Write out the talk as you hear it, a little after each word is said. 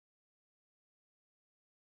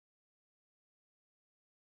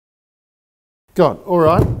John, all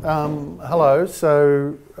right. Hello.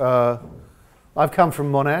 So I've come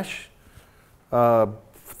from Monash.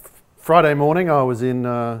 Friday morning I was in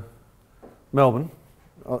Melbourne,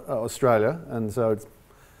 Australia, and so it's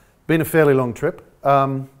been a fairly long trip. What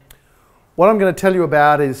I'm going to tell you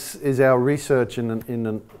about is our research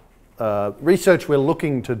research we're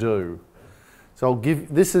looking to do. So I'll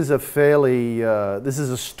give. This is a fairly. This is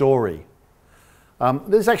a story.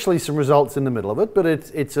 There's actually some results in the middle of it, but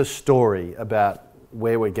it's a story about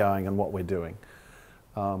where we're going and what we're doing.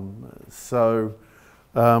 And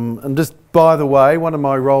just by the way, one of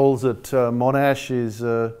my roles at Monash is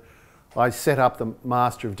I set up the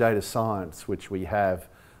Master of Data Science, which we have.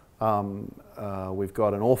 We've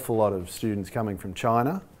got an awful lot of students coming from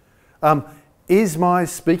China. Is my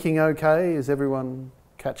speaking okay? Is everyone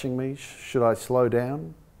catching me? Should I slow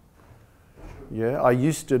down? Yeah, I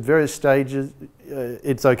used to, at various stages,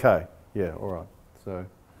 it's okay. Yeah, all right. So,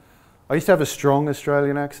 I used to have a strong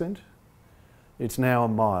Australian accent. It's now a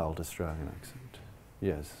mild Australian accent.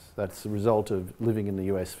 Yes, that's the result of living in the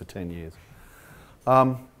US for 10 years.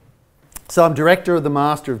 So I'm director of the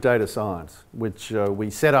Master of Data Science, which we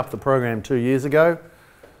set up the program 2 years ago.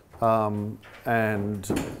 And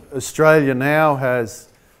Australia now has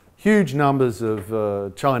huge numbers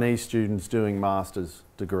of Chinese students doing master's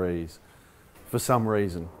degrees for some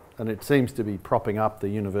reason, and it seems to be propping up the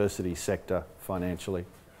university sector financially.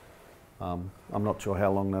 I'm not sure how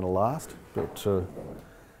long that'll last, but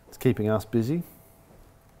it's keeping us busy.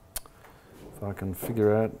 If I can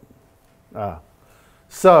figure out.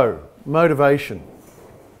 So, motivation.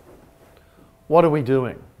 What are we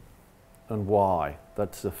doing and why?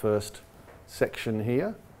 That's the first section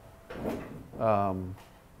here.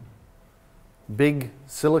 Big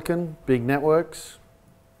silicon, big networks.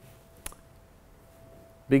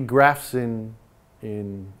 Big graphs in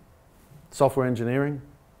software engineering.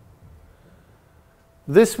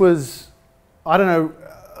 This was, I don't know,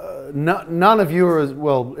 none of you are as,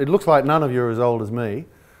 well, it looks like none of you are as old as me,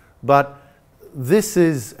 but this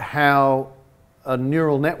is how a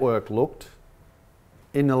neural network looked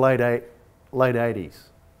in the late 80s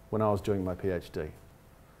when I was doing my PhD.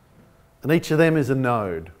 And each of them is a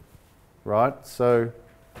node, right? So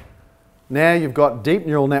now you've got deep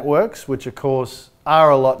neural networks, which of course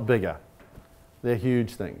are a lot bigger. They're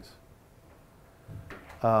huge things.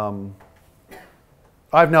 I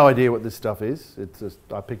have no idea what this stuff is. It's just,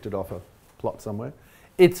 I picked it off a plot somewhere.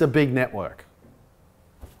 It's a big network.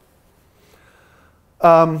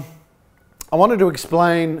 I wanted to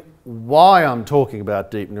explain why I'm talking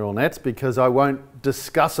about deep neural nets, because I won't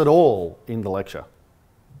discuss it all in the lecture.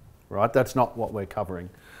 Right? That's not what we're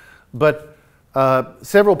covering. But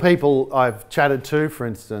several people I've chatted to, for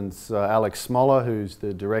instance, Alex Smoller, who's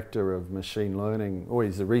the director of machine learning, or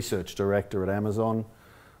he's the research director at Amazon,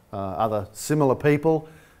 other similar people,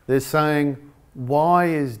 they're saying, why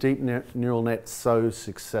is deep neural nets so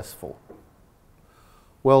successful?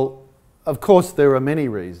 Well, of course there are many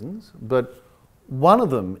reasons, but one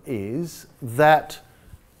of them is that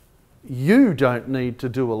you don't need to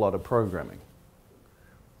do a lot of programming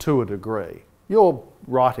to a degree. You're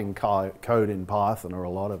writing code in Python, or a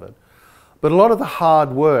lot of it. But a lot of the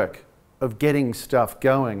hard work of getting stuff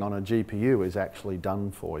going on a GPU is actually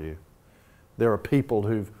done for you. There are people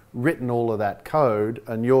who've written all of that code,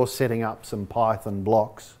 and you're setting up some Python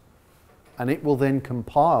blocks, and it will then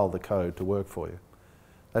compile the code to work for you.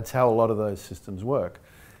 That's how a lot of those systems work.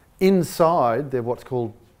 Inside, they're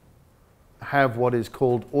have what is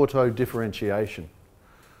called auto-differentiation,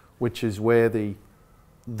 which is where the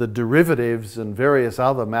derivatives and various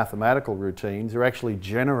other mathematical routines are actually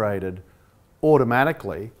generated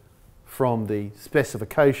automatically from the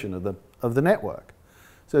specification of the network.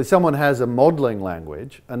 So someone has a modeling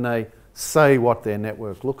language and they say what their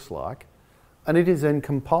network looks like, and it is then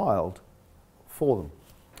compiled for them.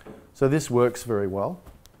 So this works very well.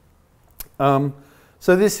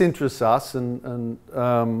 So this interests us, and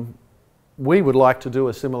we would like to do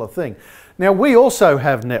a similar thing. Now we also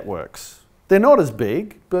have networks. They're not as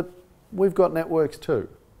big, but we've got networks too.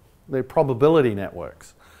 They're probability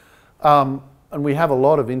networks. And we have a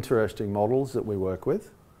lot of interesting models that we work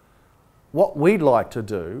with. What we'd like to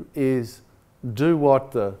do is do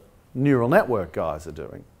what the neural network guys are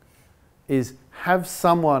doing, is have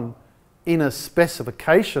someone in a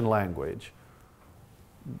specification language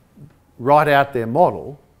write out their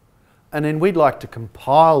model, and then we'd like to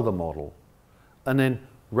compile the model and then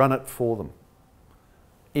run it for them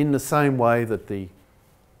in the same way that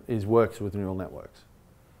works with neural networks.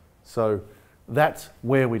 So that's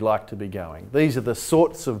where we'd like to be going. These are the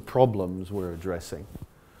sorts of problems we're addressing.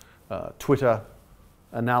 Twitter,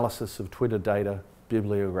 analysis of Twitter data,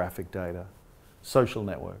 bibliographic data, social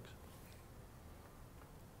networks.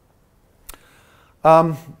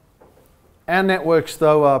 Our networks,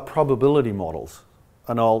 though, are probability models,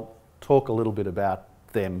 and I'll talk a little bit about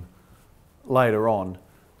them later on.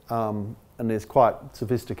 And there's quite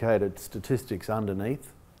sophisticated statistics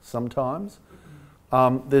underneath sometimes.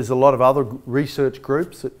 There's a lot of other research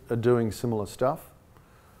groups that are doing similar stuff.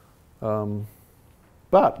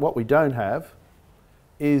 But what we don't have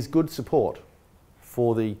is good support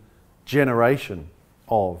for the generation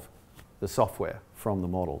of the software from the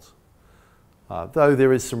models. Though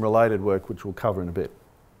there is some related work which we'll cover in a bit.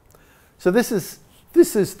 So this is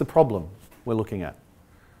the problem we're looking at.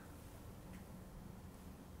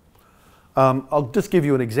 I'll just give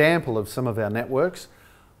you an example of some of our networks.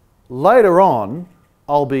 Later on,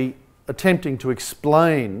 I'll be attempting to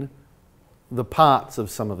explain the parts of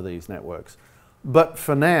some of these networks. But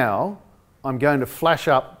for now, I'm going to flash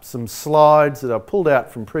up some slides that I pulled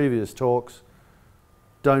out from previous talks.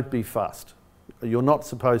 Don't be fussed. You're not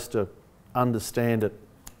supposed to understand it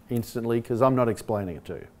instantly because I'm not explaining it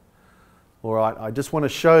to you. All right, I just want to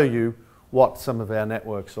show you what some of our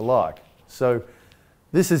networks are like. So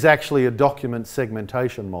this is actually a document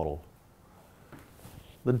segmentation model.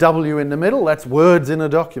 The W in the middle, that's words in a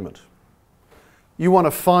document. You want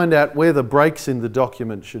to find out where the breaks in the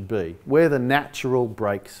document should be, where the natural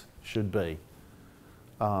breaks should be.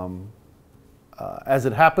 As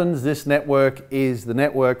it happens, this network is the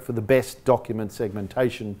network for the best document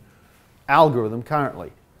segmentation algorithm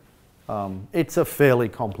currently. It's a fairly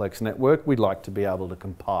complex network. We'd like to be able to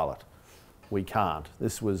compile it. We can't.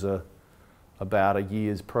 This was about a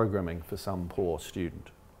year's programming for some poor student.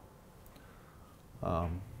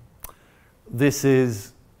 This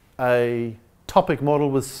is a topic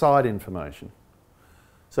model with side information.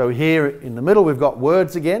 So here in the middle we've got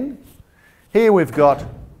words again. Here we've got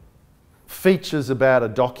features about a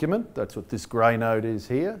document. That's what this grey node is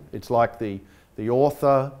here. It's like the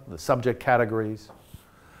author, the subject categories.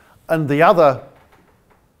 And the other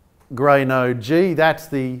grey node G, that's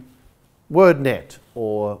the word net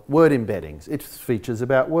or word embeddings. It's features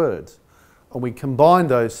about words. And we combine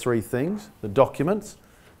those three things, the documents,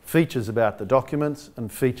 features about the documents,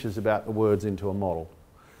 and features about the words into a model.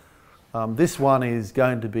 This one is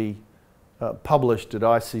going to be published at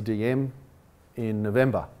ICDM in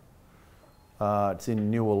November. It's in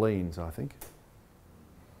New Orleans, I think.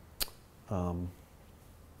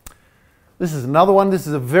 This is another one. This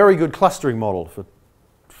is a very good clustering model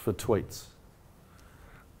for tweets.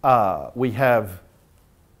 We have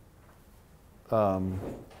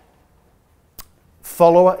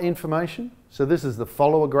follower information. So this is the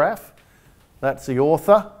follower graph. That's the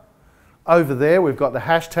author. Over there we've got the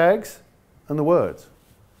hashtags and the words.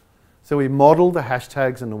 So we model the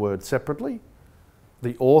hashtags and the words separately.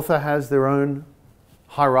 The author has their own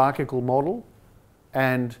hierarchical model,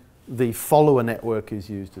 and the follower network is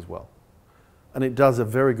used as well. And it does a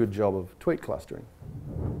very good job of tweet clustering.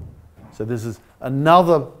 So this is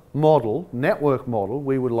another model, network model,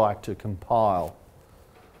 we would like to compile.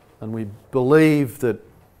 And we believe that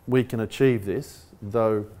we can achieve this,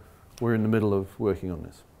 though we're in the middle of working on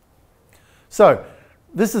this. So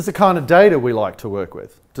this is the kind of data we like to work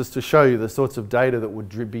with, just to show you the sorts of data that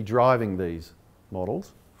would be driving these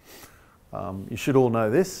models. You should all know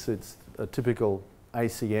this. It's a typical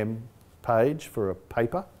ACM page for a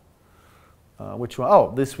paper. Which one?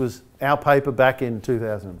 Oh, this was our paper back in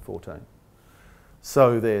 2014.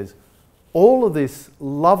 So there's all of this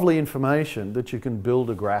lovely information that you can build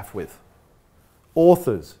a graph with.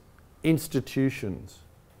 Authors, institutions,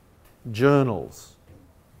 journals,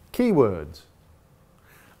 keywords.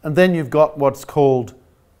 And then you've got what's called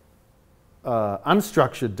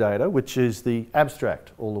unstructured data, which is the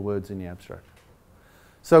abstract, all the words in the abstract.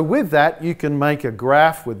 So with that, you can make a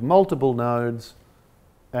graph with multiple nodes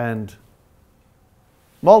and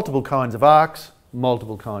multiple kinds of arcs,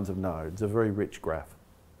 multiple kinds of nodes, a very rich graph.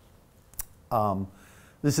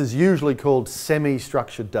 This is usually called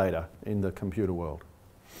semi-structured data in the computer world.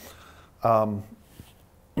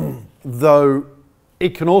 Though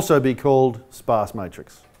it can also be called sparse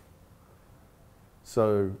matrix.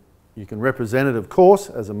 So you can represent it, of course,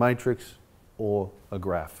 as a matrix or a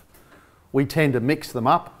graph. We tend to mix them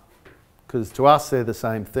up because to us they're the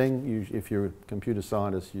same thing. If you're a computer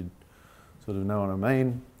scientist, you'd sort of know what I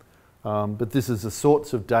mean. But this is the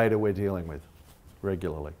sorts of data we're dealing with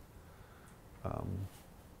regularly.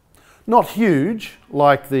 Not huge,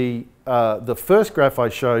 like the first graph I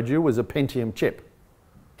showed you was a Pentium chip.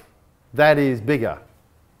 That is bigger.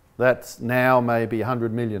 That's now maybe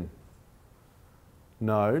 100 million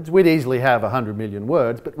nodes. We'd easily have 100 million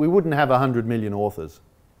words, but we wouldn't have 100 million authors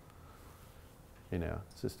in our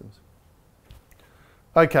systems.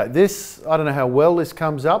 Okay, this, I don't know how well this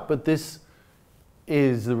comes up, but this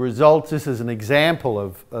is the result. This is an example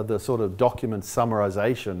of the sort of document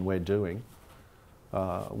summarization we're doing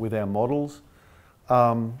with our models.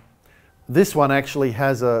 This one actually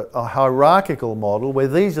has a hierarchical model where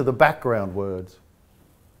these are the background words.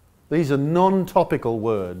 These are non-topical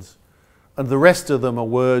words, and the rest of them are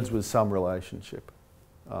words with some relationship.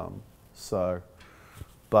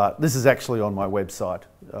 But this is actually on my website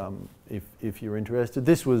if you're interested.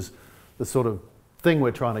 This was the sort of thing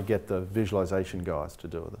we're trying to get the visualization guys to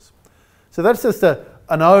do with us. So that's just an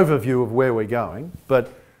overview of where we're going,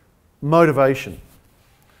 but motivation.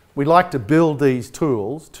 We like to build these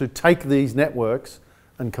tools to take these networks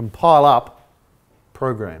and compile up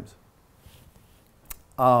programs.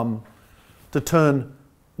 To turn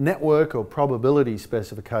network or probability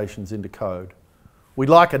specifications into code. We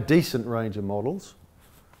like a decent range of models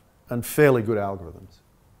and fairly good algorithms.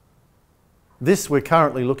 This we're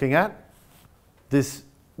currently looking at. This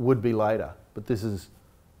would be later, but this is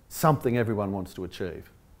something everyone wants to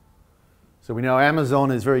achieve. So we know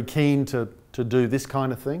Amazon is very keen to do this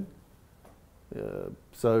kind of thing. You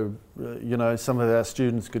know, some of our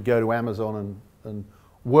students could go to Amazon and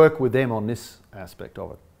work with them on this aspect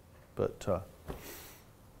of it. But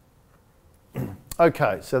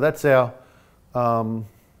okay, so that's our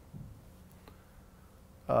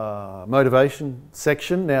motivation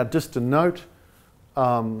section. Now, just a note,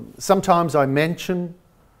 sometimes I mention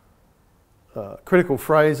critical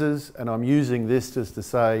phrases, and I'm using this just to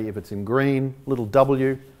say, if it's in green, little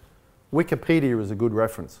w, Wikipedia is a good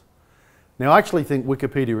reference. Now, I actually think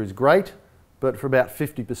Wikipedia is great, but for about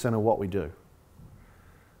 50% of what we do.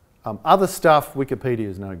 Other stuff, Wikipedia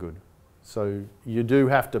is no good. So you do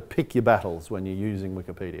have to pick your battles when you're using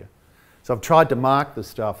Wikipedia. So I've tried to mark the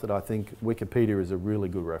stuff that I think Wikipedia is a really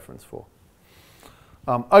good reference for.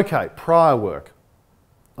 Okay, prior work.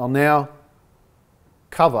 I'll now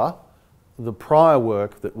cover the prior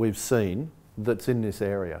work that we've seen that's in this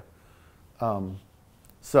area.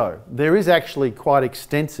 So there is actually quite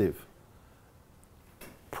extensive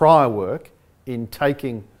prior work in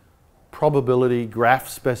taking probability graph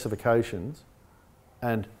specifications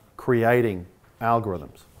and creating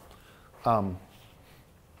algorithms,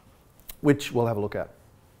 which we'll have a look at.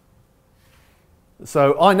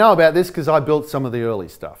 So I know about this because I built some of the early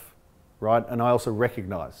stuff, right? And I also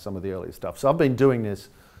recognize some of the early stuff. So I've been doing this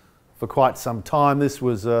for quite some time. This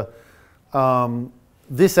was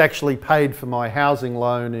this actually paid for my housing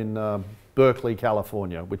loan in Berkeley,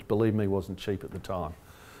 California, which, believe me, wasn't cheap at the time.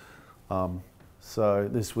 So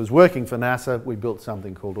this was working for NASA. We built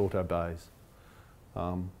something called AutoBayes,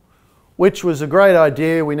 which was a great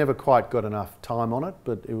idea. We never quite got enough time on it,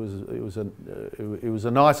 but it was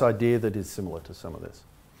a nice idea that is similar to some of this.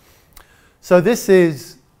 So this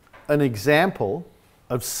is an example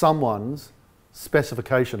of someone's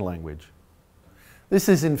specification language. This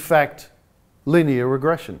is, in fact, linear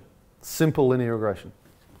regression, simple linear regression.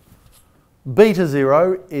 Beta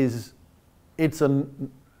 0 is, it's a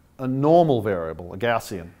normal variable, a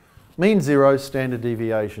Gaussian. Mean 0, standard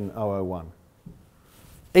deviation 001.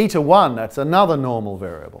 Eta 1, that's another normal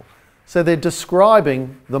variable. So they're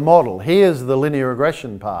describing the model. Here's the linear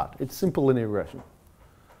regression part. It's simple linear regression.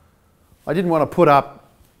 I didn't want to put up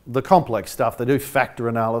the complex stuff. They do factor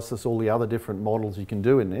analysis, all the other different models you can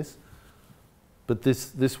do in this. But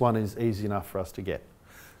this one is easy enough for us to get.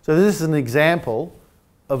 So this is an example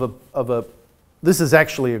of a this is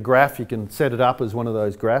actually a graph. You can set it up as one of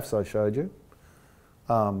those graphs I showed you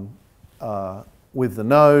with the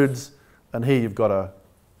nodes. And here you've got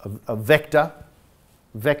a vector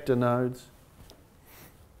nodes.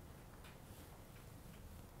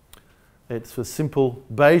 It's for simple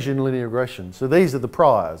Bayesian linear regression. So these are the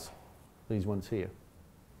priors, these ones here.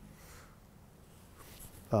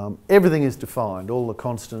 Everything is defined, all the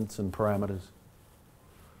constants and parameters.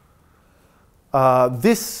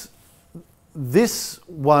 This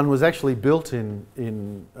one was actually built in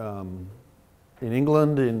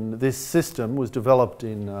England. This system was developed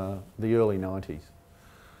in the early 90s.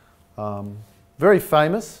 Very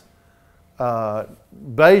famous.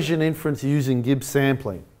 Bayesian inference using Gibbs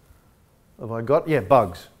sampling. Have I got? Yeah,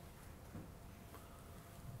 bugs.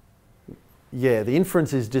 Yeah, the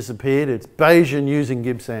inference has disappeared. It's Bayesian using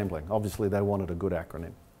Gibbs sampling. Obviously, they wanted a good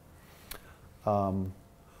acronym.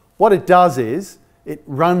 What it does is it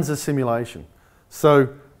runs a simulation. So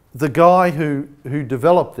the guy who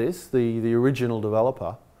developed this, the original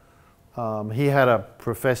developer, he had a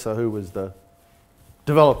professor who was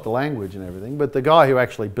developed the language and everything, but the guy who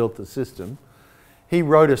actually built the system, he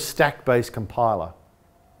wrote a stack-based compiler,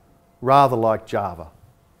 rather like Java,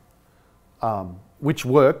 which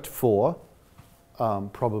worked for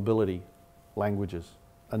probability languages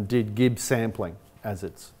and did Gibbs sampling as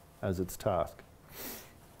its task.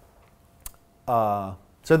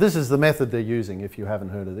 So this is the method they're using. If you haven't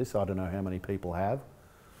heard of this, I don't know how many people have.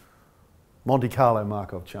 Monte Carlo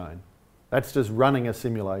Markov chain. That's just running a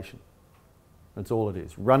simulation. That's all it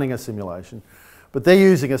is, running a simulation. But they're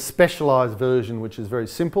using a specialised version which is very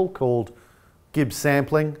simple called Gibbs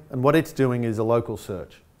sampling, and what it's doing is a local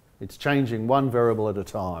search. It's changing one variable at a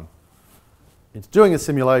time. It's doing a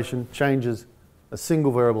simulation, changes a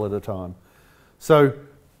single variable at a time. So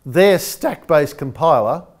their stack-based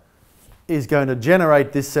compiler is going to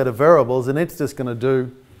generate this set of variables, and it's just going to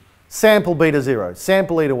do sample beta 0,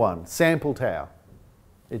 sample eta 1, sample tau.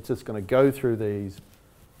 It's just going to go through these,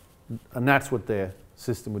 and that's what their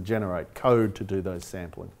system would generate, code to do those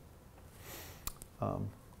sampling.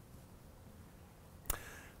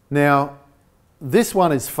 Now, this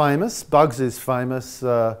one is famous, Bugs is famous,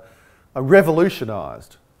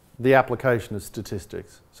 revolutionised the application of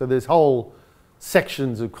statistics. So there's whole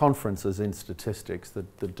sections of conferences in statistics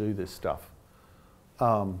that do this stuff.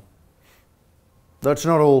 That's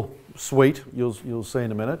not all sweet, you'll see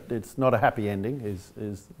in a minute. It's not a happy ending,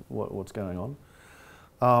 is what's going on.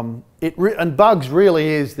 And Bugs really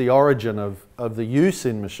is the origin of the use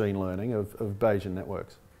in machine learning of Bayesian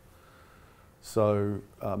networks. So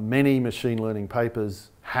many machine learning papers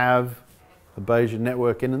have a Bayesian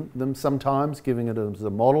network in them sometimes, giving it as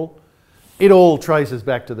a model. It all traces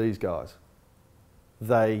back to these guys.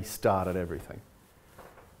 They started everything.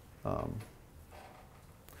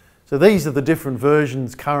 So these are the different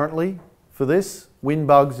versions currently for this.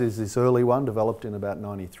 WinBugs is this early one, developed in about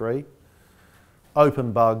 '93.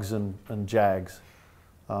 OpenBugs and JAGs.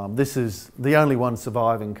 This is the only one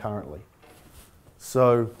surviving currently.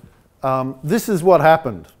 So this is what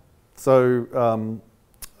happened. So,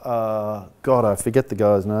 God, I forget the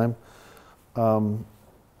guy's name.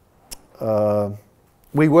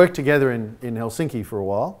 We worked together in Helsinki for a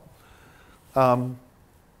while.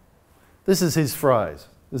 This is his phrase.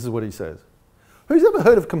 This is what he says. Who's ever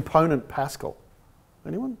heard of component Pascal?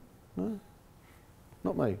 Anyone? No?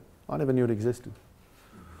 Not me. I never knew it existed.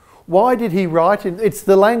 Why did he write it? It's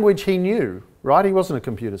the language he knew, right? He wasn't a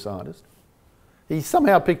computer scientist. He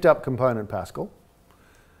somehow picked up component Pascal.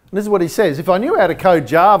 And this is what he says. If I knew how to code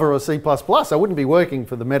Java or C++, I wouldn't be working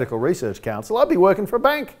for the Medical Research Council. I'd be working for a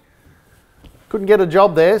bank. Couldn't get a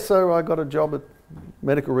job there, so I got a job at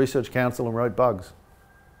Medical Research Council and wrote Bugs,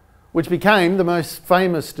 which became the most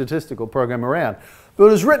famous statistical program around. But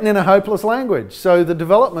it was written in a hopeless language, so the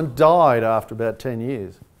development died after about 10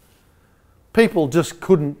 years. People just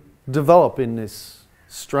couldn't develop in this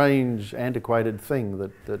strange, antiquated thing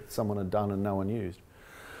that someone had done and no one used.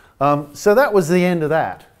 So that was the end of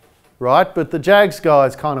that, right? But the JAGS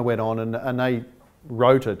guys kind of went on and they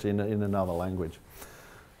wrote it in another language.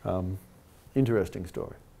 Interesting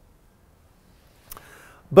story.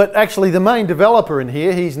 But actually the main developer in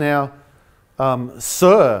here, he's now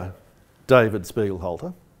Sir David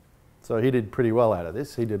Spiegelhalter. So he did pretty well out of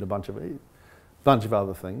this. He did a bunch of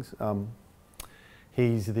other things.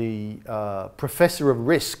 He's the Professor of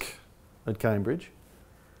Risk at Cambridge,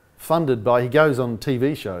 funded by, he goes on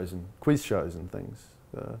TV shows and quiz shows and things.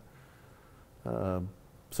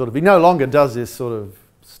 Sort of, he no longer does this sort of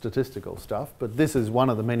statistical stuff, but this is one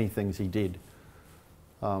of the many things he did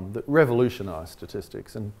that revolutionised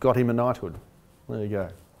statistics and got him a knighthood. There you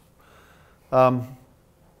go.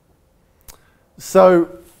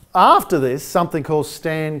 So after this, something called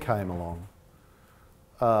Stan came along.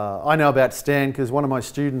 I know about Stan because one of my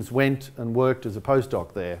students went and worked as a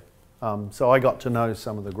postdoc there. So I got to know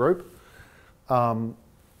some of the group.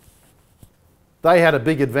 They had a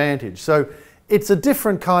big advantage. So it's a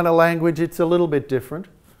different kind of language. It's a little bit different.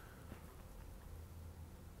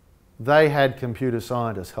 They had computer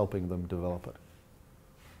scientists helping them develop it.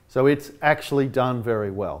 So it's actually done very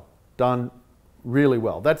well, done really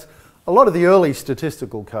well. That's a lot of the early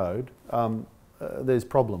statistical code, there's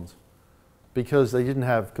problems because they didn't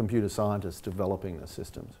have computer scientists developing the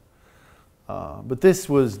systems. But this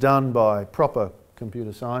was done by proper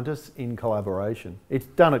computer scientists in collaboration. It's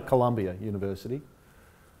done at Columbia University.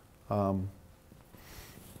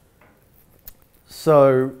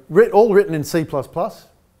 So all written in C++.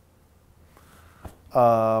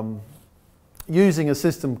 Using a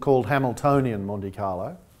system called Hamiltonian Monte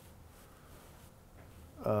Carlo,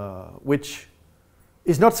 which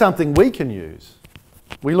is not something we can use.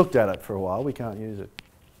 We looked at it for a while, we can't use it.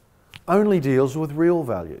 Only deals with real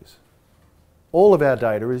values. All of our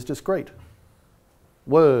data is discrete.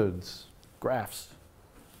 Words, graphs.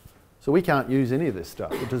 So we can't use any of this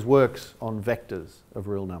stuff. It just works on vectors of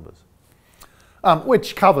real numbers.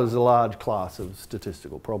 which covers a large class of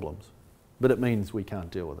statistical problems, but it means we can't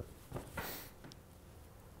deal with it.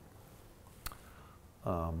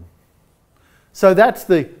 So that's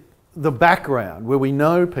the background where we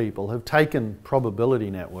know people have taken probability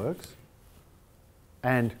networks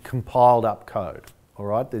and compiled up code. All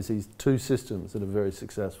right, there's these two systems that are very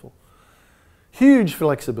successful. Huge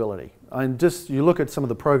flexibility. And just you look at some of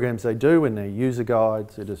the programs they do in their user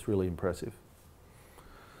guides, they're just really impressive.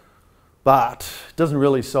 But it doesn't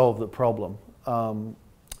really solve the problem.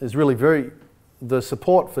 There's really the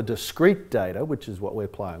support for discrete data, which is what we're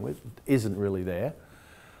playing with, isn't really there.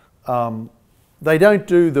 They don't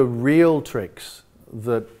do the real tricks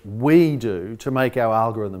that we do to make our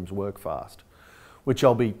algorithms work fast, which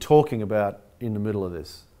I'll be talking about in the middle of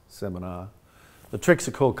this seminar. The tricks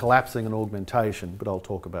are called collapsing and augmentation, but I'll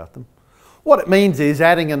talk about them. What it means is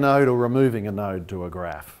adding a node or removing a node to a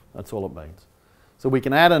graph. That's all it means. So we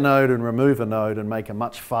can add a node and remove a node and make a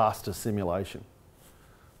much faster simulation.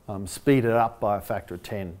 Speed it up by a factor of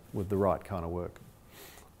 10 with the right kind of work.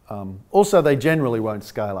 Also, they generally won't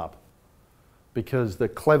scale up because the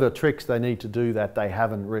clever tricks they need to do that they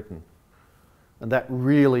haven't written. And that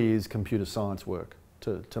really is computer science work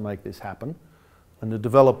to make this happen. And the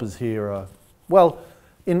developers here are, well,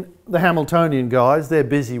 in the Hamiltonian guys, they're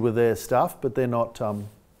busy with their stuff, but they're not,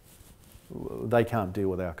 they can't deal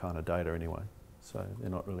with our kind of data anyway. So they're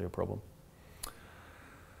not really a problem.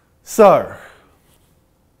 So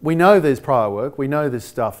we know there's prior work. We know this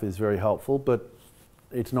stuff is very helpful, but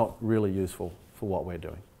it's not really useful for what we're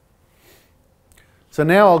doing. So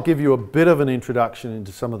now I'll give you a bit of an introduction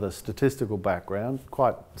into some of the statistical background.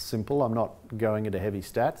 Quite simple. I'm not going into heavy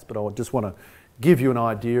stats, but I just want to give you an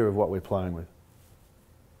idea of what we're playing with.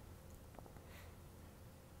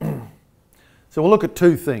 So we'll look at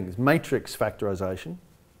two things: matrix factorization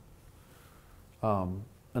and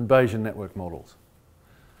Bayesian network models.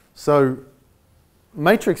 So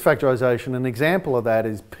matrix factorization, an example of that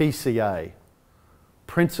is PCA,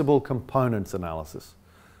 principal components analysis.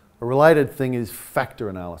 A related thing is factor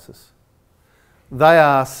analysis. They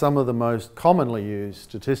are some of the most commonly used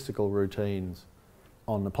statistical routines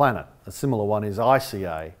on the planet. A similar one is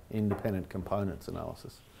ICA, independent components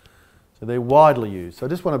analysis. So they're widely used. So I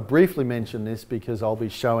just want to briefly mention this because I'll be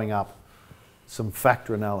showing up some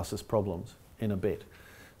factor analysis problems in a bit.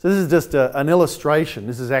 So this is just an illustration.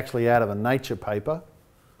 This is actually out of a Nature paper.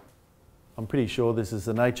 I'm pretty sure this is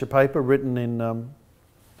the Nature paper written in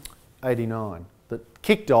 '89 that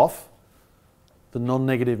kicked off the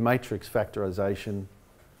non-negative matrix factorization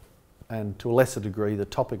and to a lesser degree the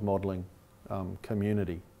topic modelling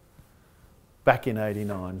community back in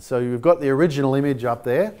 '89. So you've got the original image up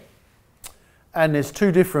there, and there's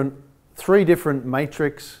three different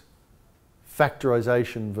matrix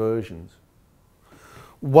factorization versions.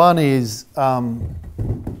 One is the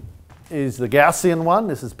Gaussian one.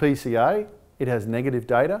 This is PCA. It has negative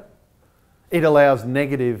data. It allows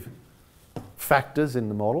negative factors in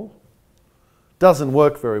the model. Doesn't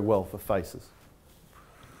work very well for faces.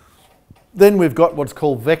 Then we've got what's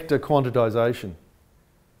called vector quantization.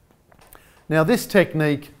 Now this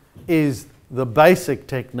technique is the basic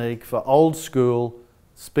technique for old school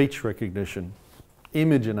speech recognition,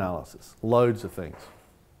 image analysis, loads of things.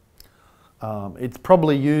 It's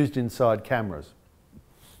probably used inside cameras.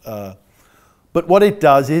 But what it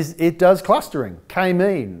does is it does clustering,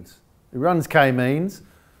 k-means. It runs k-means,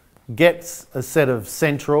 gets a set of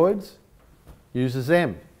centroids, uses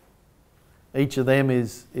them. Each of them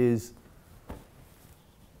is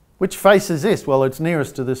which face is this? Well, it's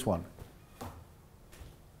nearest to this one.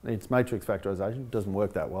 It's matrix factorization. It doesn't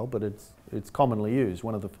work that well, but it's commonly used,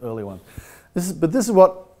 one of the early ones. But this is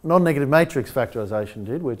what non-negative matrix factorization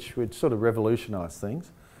did, which sort of revolutionized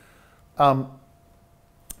things.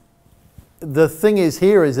 The thing is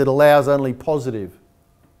here is it allows only positive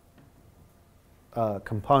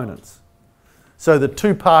components. So the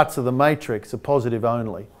two parts of the matrix are positive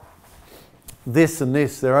only. This and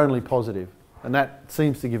this, they're only positive. And that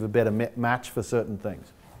seems to give a better match for certain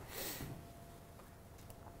things.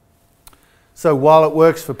 So while it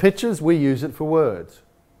works for pictures, we use it for words.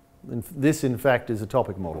 And this, in fact, is a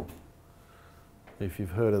topic model, if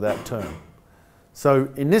you've heard of that term. So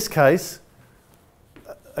in this case,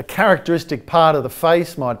 a characteristic part of the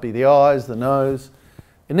face might be the eyes, the nose.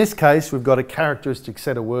 In this case, we've got a characteristic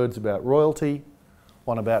set of words about royalty,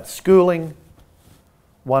 one about schooling,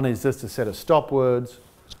 one is just a set of stop words.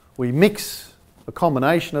 We mix a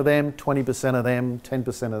combination of them, 20% of them,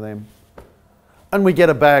 10% of them, and we get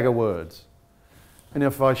a bag of words. And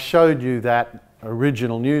if I showed you that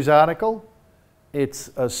original news article, it's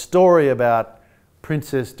a story about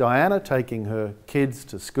Princess Diana taking her kids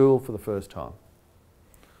to school for the first time.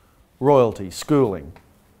 royalty, schooling,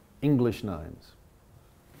 English names.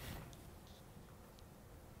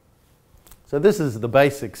 So this is the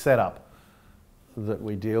basic setup that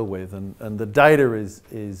we deal with, and the data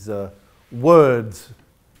is words.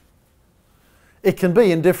 It can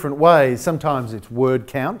be in different ways. Sometimes it's word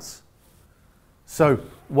counts. So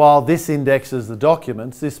while this indexes the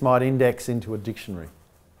documents, this might index into a dictionary.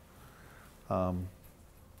 So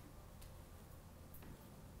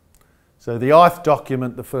the ith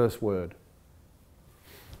document, the first word.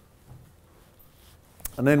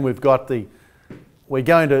 And then we've got we're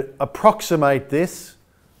going to approximate this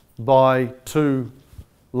by two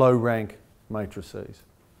low rank matrices.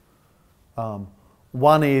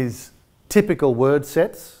 One is typical word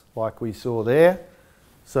sets, like we saw there.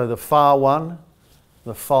 So the far one,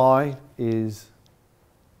 the phi, is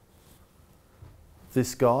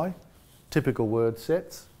this guy, typical word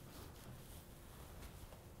sets.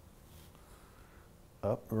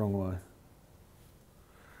 Oh, wrong way.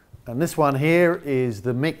 And this one here is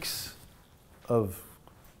the mix of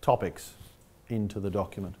topics into the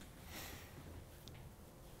document.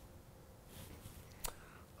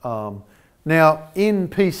 Now, in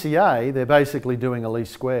PCA, they're basically doing a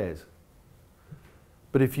least squares.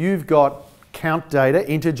 But if you've got count data,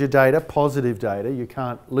 integer data, positive data, you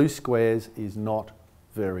can't, least squares is not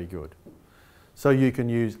very good. So you can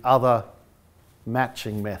use other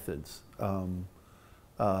matching methods.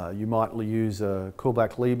 You might use a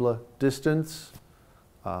Kullback-Leibler distance.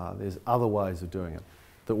 There's other ways of doing it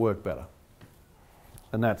that work better.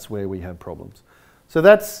 And that's where we have problems. So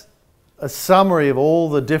that's a summary of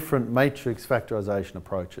all the different matrix factorisation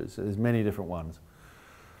approaches. There's many different ones.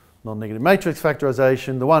 Non-negative matrix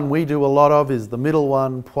factorisation. The one we do a lot of is the middle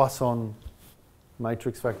one, Poisson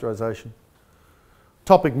matrix factorisation.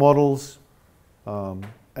 Topic models and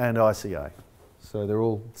ICA. So they're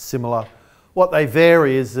all similar. What they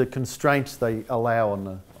vary is the constraints they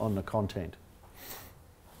allow on the content.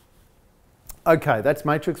 Okay, that's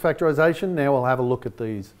matrix factorisation. Now we'll have a look at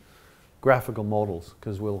these graphical models,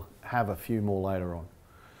 because we'll have a few more later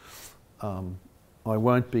on. I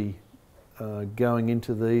won't be going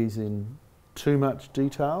into these in too much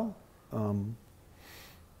detail.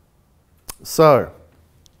 So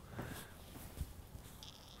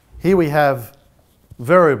here we have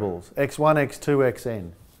variables, x1, x2,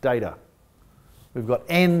 xn, data. We've got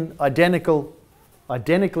n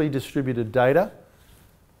identically distributed data.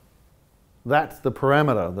 That's the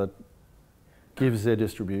parameter that gives their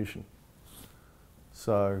distribution.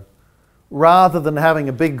 So rather than having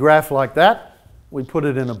a big graph like that, we put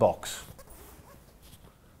it in a box.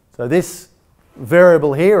 So this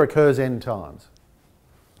variable here occurs n times.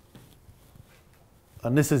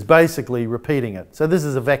 And this is basically repeating it. So this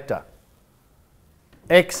is a vector.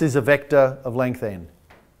 X is a vector of length n.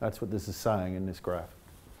 That's what this is saying in this graph.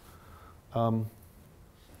 So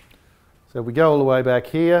we go all the way back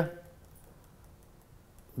here.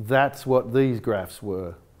 That's what these graphs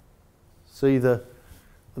were. See,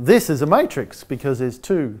 this is a matrix because there's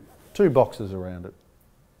two boxes around it.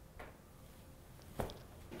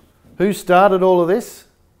 Who started all of this?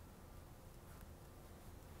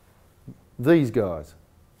 These guys.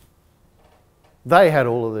 They had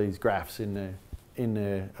all of these graphs in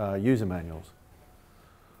their user manuals.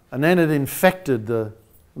 And then it infected the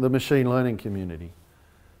machine learning community.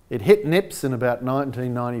 It hit NIPS in about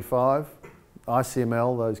 1995,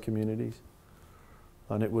 ICML, those communities,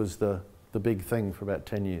 and it was the big thing for about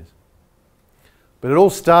 10 years. But it all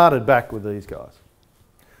started back with these guys.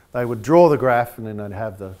 They would draw the graph and then they'd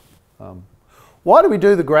have the... Why do we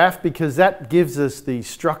do the graph? Because that gives us the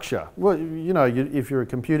structure. Well, you know, if you're a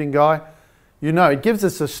computing guy, you know it gives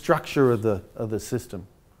us a structure of the system.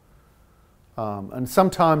 And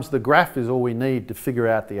sometimes the graph is all we need to figure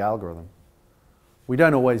out the algorithm. We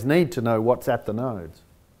don't always need to know what's at the nodes.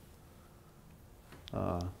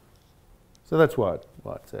 So that's why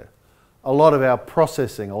it's there. A lot of our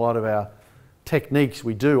processing, a lot of our techniques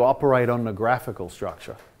we do operate on the graphical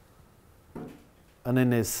structure. And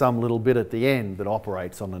then there's some little bit at the end that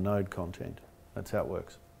operates on the node content. That's how it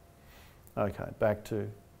works. Okay, back to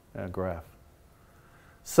our graph.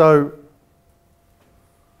 So,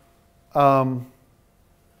 and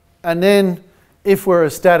then if we're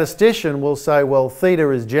a statistician, we'll say, well,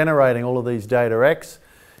 theta is generating all of these data x.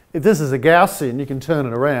 If this is a Gaussian, you can turn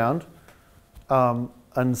it around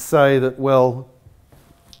and say that, well,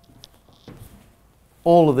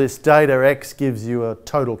 all of this data x gives you a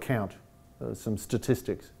total count. Some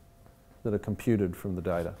statistics that are computed from the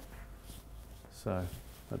data. So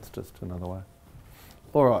that's just another way.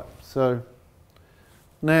 All right, so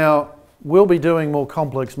now we'll be doing more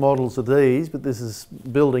complex models of these, but this is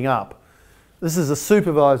building up. This is a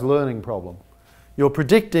supervised learning problem. You're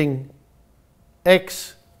predicting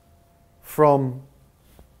X from,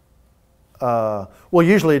 well,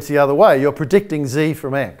 usually it's the other way. You're predicting Z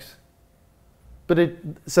from X.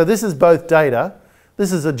 So this is both data.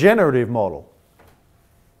 This is a generative model,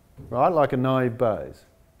 right, like a naive Bayes.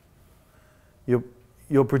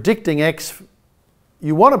 You're predicting X.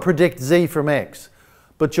 You want to predict Z from X,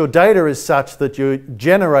 but your data is such that you're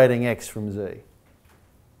generating X from Z.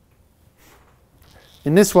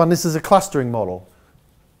 In this one, this is a clustering model.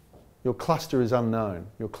 Your cluster is unknown.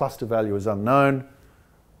 Your cluster value is unknown,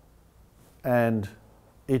 and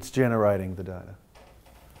it's generating the data.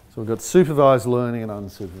 So we've got supervised learning and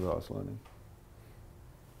unsupervised learning.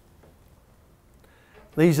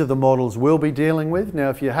 These are the models we'll be dealing with. Now,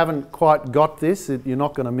 if you haven't quite got this, you're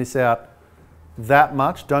not going to miss out that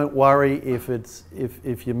much. Don't worry if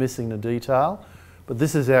you're missing the detail. But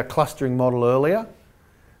this is our clustering model earlier.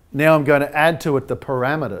 Now I'm going to add to it the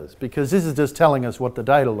parameters, because this is just telling us what the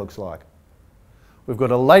data looks like. We've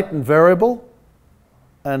got a latent variable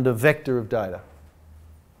and a vector of data.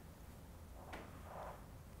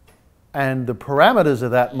 And the parameters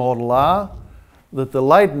of that model are that the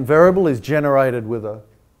latent variable is generated with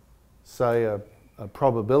say a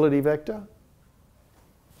probability vector,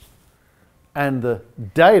 and the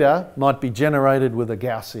data might be generated with a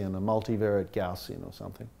Gaussian, a multivariate Gaussian or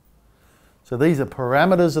something. So these are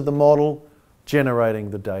parameters of the model generating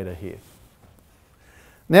the data here.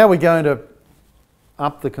 Now we're going to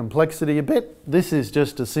up the complexity a bit. This is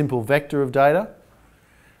just a simple vector of data.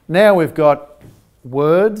 Now we've got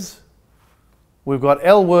words. We've got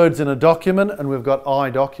L words in a document, and we've got I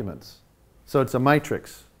documents. So it's a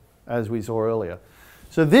matrix, as we saw earlier.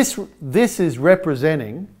 So this is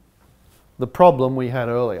representing the problem we had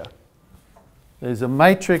earlier. There's a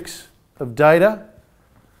matrix of data.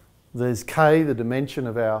 There's K, the dimension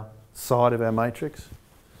of our side of our matrix.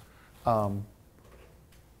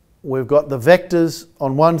 We've got the vectors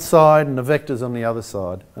on one side and the vectors on the other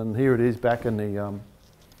side. And here it is back in the,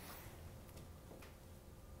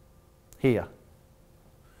 here.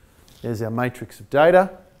 There's our matrix of data.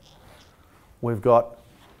 We've got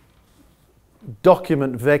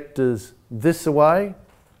document vectors this away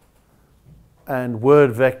and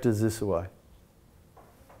word vectors this away.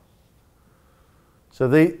 So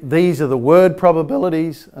these are the word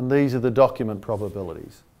probabilities and these are the document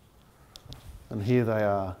probabilities. And here they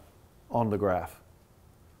are on the graph.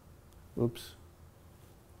 Oops.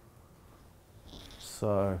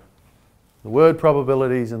 So the word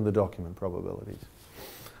probabilities and the document probabilities.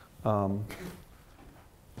 Now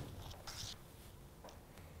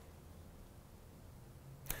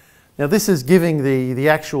this is giving the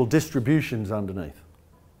actual distributions underneath,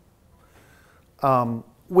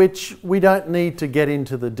 which we don't need to get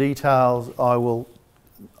into the details. I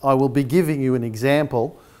will be giving you an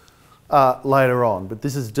example later on, but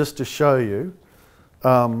this is just to show you.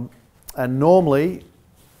 And normally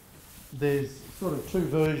there's sort of two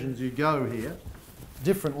versions you go here,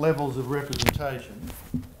 different levels of representation.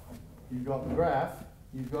 You've got the graph,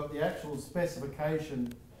 you've got the actual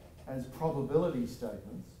specification as probability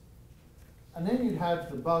statements, and then you'd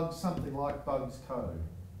have the bugs, something like bugs code,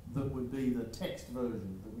 that would be the text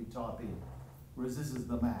version that we type in, whereas this is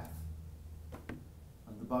the math.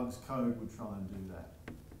 And the bugs code would try and do that.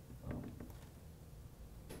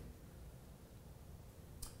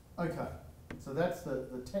 Okay, so that's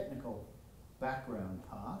the technical background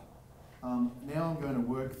part. Now I'm going to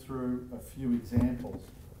work through a few examples.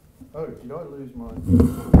 Oh, did I lose my...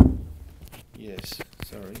 Yes,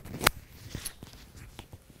 sorry.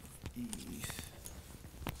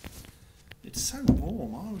 It's so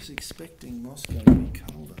warm. I was expecting Moscow to be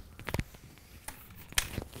colder.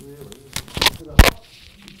 Really? Is it hot?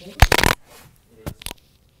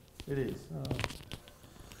 It is.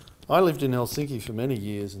 Oh. I lived in Helsinki for many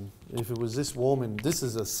years, and if it was this warm, this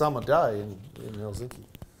is a summer day in Helsinki.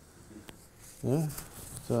 Yeah,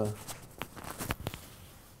 so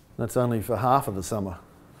that's only for half of the summer.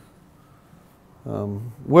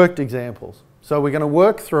 Worked examples. So we're going to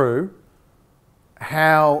work through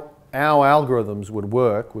how our algorithms would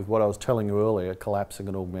work with what I was telling you earlier, collapsing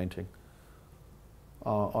and augmenting,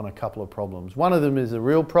 on a couple of problems. One of them is a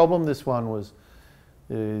real problem. This one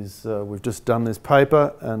we've just done this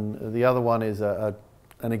paper, and the other one is an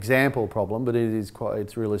example problem, but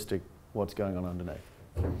it's realistic what's going on underneath.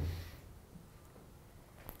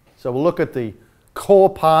 So we'll look at the core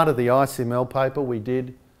part of the ICML paper we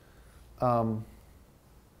did,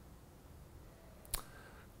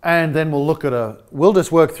 and then we'll look at we'll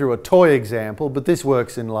just work through a toy example, but this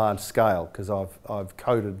works in large scale because I've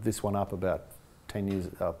coded this one up about 10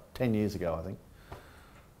 years ago, I think.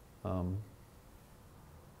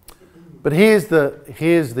 But here's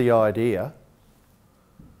the idea.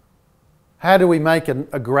 How do we make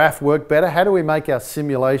a graph work better? How do we make our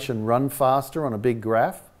simulation run faster on a big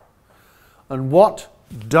graph? And what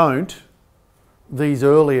don't these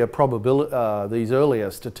earlier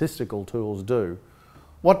statistical tools do?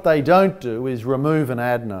 What they don't do is remove and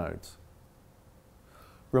add nodes.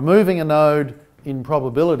 Removing a node in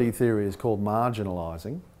probability theory is called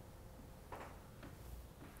marginalizing.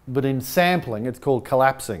 But in sampling, it's called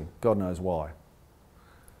collapsing. God knows why.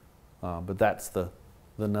 But that's the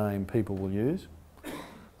name people will use.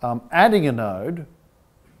 Adding a node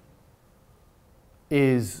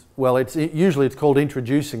is, well, usually it's called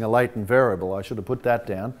introducing a latent variable. I should have put that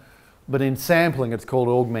down. But in sampling, it's called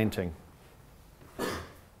augmenting.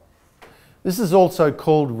 This is also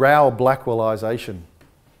called Rao-Blackwellization.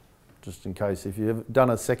 Just in case, if you've done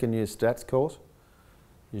a second year stats course,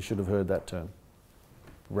 you should have heard that term.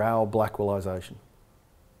 Rao-Blackwellization.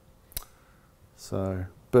 So,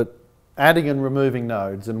 but adding and removing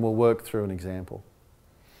nodes, and we'll work through an example.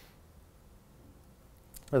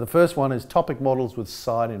 So the first one is topic models with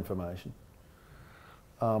side information.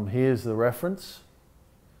 Here's the reference.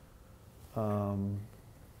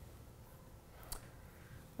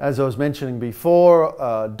 As I was mentioning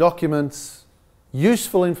before, documents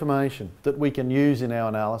useful information that we can use in our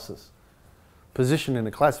analysis. Position in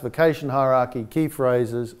a classification hierarchy, key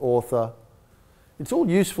phrases, author. It's all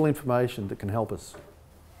useful information that can help us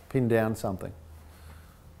pin down something.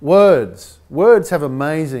 Words. Words have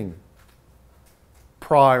amazing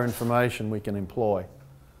prior information we can employ.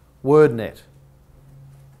 WordNet.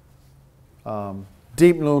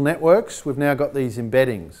 Deep neural networks, we've now got these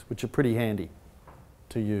embeddings, which are pretty handy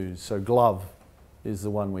to use. So GLOVE is the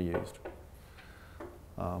one we used.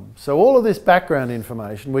 So all of this background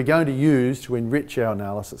information we're going to use to enrich our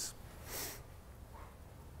analysis.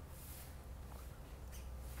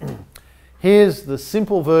 Here's the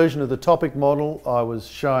simple version of the topic model I was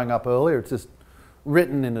showing up earlier. It's just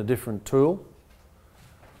written in a different tool.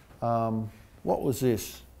 What was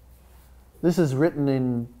this? This is written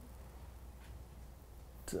in,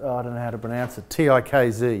 I don't know how to pronounce it,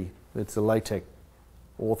 TIKZ. It's a LaTeX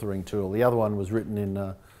authoring tool. The other one was written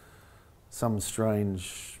in some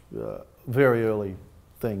strange, very early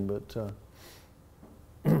thing, but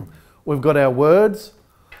we've got our words,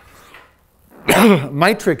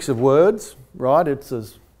 matrix of words, right?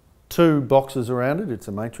 There's two boxes around it. It's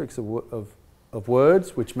a matrix of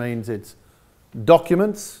words, which means it's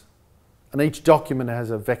documents, and each document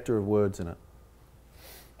has a vector of words in it.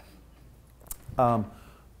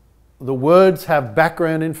 The words have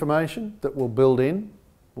background information that we'll build in.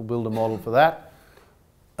 We'll build a model for that.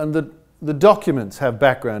 And the documents have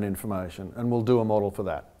background information, and we'll do a model for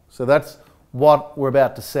that. So that's what we're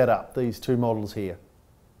about to set up, these two models here.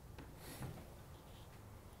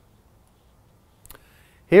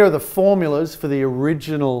 Here are the formulas for the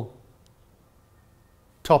original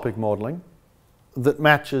topic modelling that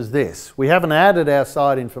matches this. We haven't added our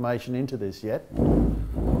side information into this yet,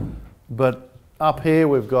 but up here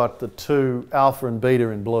we've got the two alpha and beta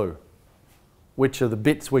in blue, which are the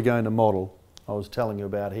bits we're going to model I was telling you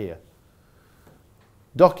about here.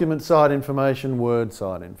 Document side information, word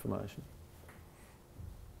side information.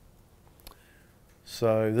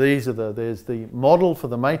 So these are there's the model for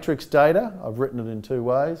the matrix data. I've written it in two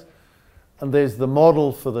ways. And there's the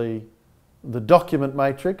model for the document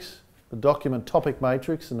matrix, the document topic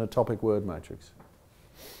matrix, and the topic word matrix.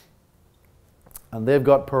 And they've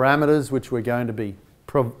got parameters which we're going to be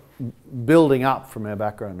building up from our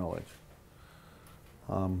background knowledge.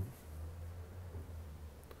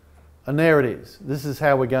 And there it is. This is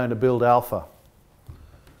how we're going to build alpha.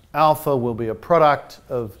 Alpha will be a product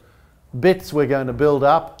of bits we're going to build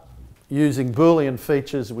up using Boolean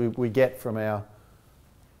features we get from our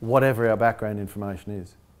whatever our background information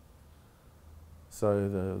is.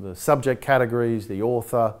 So the subject categories, the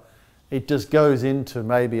author, it just goes into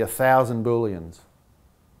maybe 1,000 Booleans.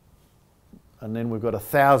 And then we've got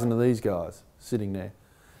 1,000 of these guys sitting there.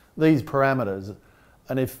 These parameters.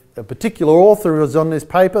 And if a particular author is on this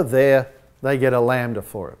paper, they get a lambda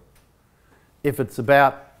for it. If it's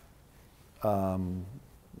about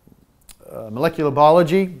molecular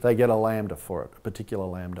biology, they get a lambda for it, a particular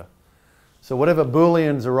lambda. So whatever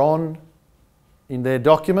Booleans are on in their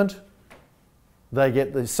document, they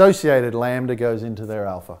get the associated lambda goes into their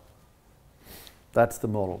alpha. That's the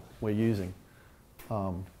model we're using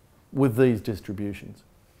with these distributions.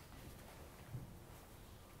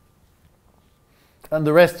 And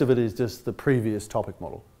the rest of it is just the previous topic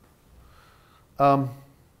model. So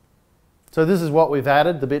this is what we've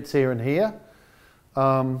added, the bits here and here.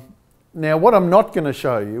 Now, what I'm not going to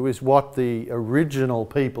show you is what the original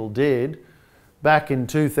people did back in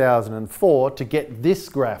 2004 to get this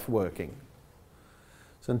graph working.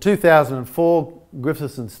 So in 2004,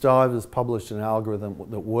 Griffiths and Stivers published an algorithm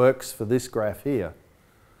that works for this graph here.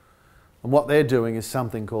 And what they're doing is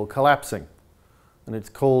something called collapsing. And it's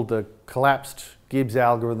called the collapsed Gibbs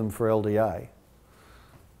algorithm for LDA.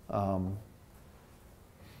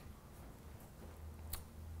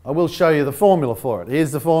 I will show you the formula for it.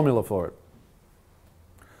 Here's the formula for it.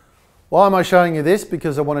 Why am I showing you this?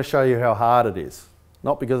 Because I want to show you how hard it is.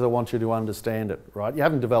 Not because I want you to understand it, right? You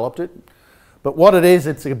haven't developed it. But what it is,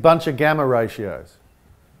 it's a bunch of gamma ratios.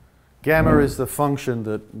 Gamma is the function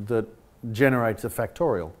that generates a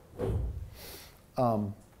factorial.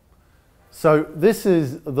 So this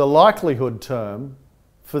is the likelihood term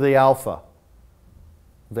for the alpha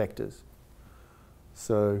vectors.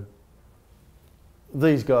 So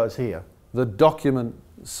these guys here, the document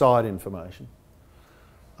side information.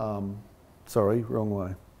 Sorry, wrong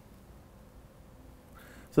way.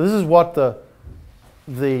 So this is what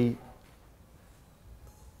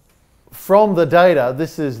from the data,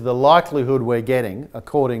 this is the likelihood we're getting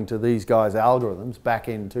according to these guys' algorithms back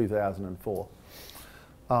in 2004.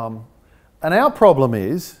 And our problem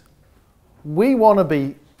is we want to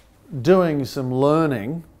be doing some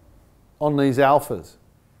learning on these alphas.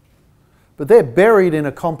 But they're buried in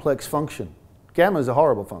a complex function. Gamma is a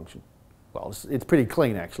horrible function. Well, it's pretty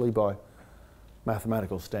clean actually by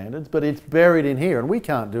mathematical standards, but it's buried in here and we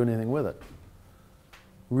can't do anything with it.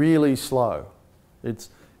 Really slow.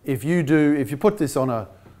 If you put this on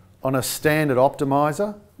a standard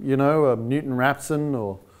optimizer, you know, a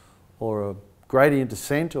Newton-Raphson or a gradient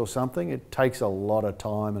descent or something, it takes a lot of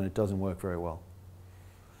time and it doesn't work very well.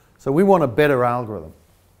 So we want a better algorithm.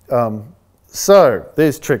 So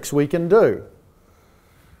there's tricks we can do.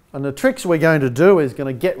 And the tricks we're going to do is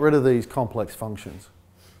going to get rid of these complex functions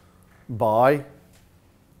by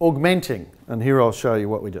augmenting. And here I'll show you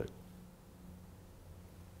what we do.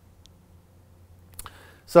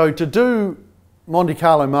 So to do Monte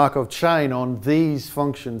Carlo Markov chain on these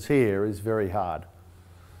functions here is very hard.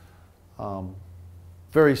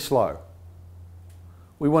 Very slow.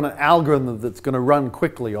 We want an algorithm that's going to run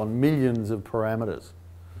quickly on millions of parameters.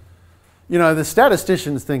 You know, the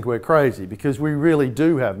statisticians think we're crazy because we really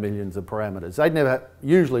do have millions of parameters. They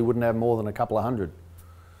usually wouldn't have more than a couple of hundred.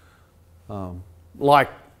 Like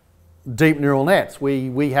deep neural nets,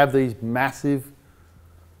 we have these massive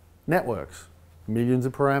networks, millions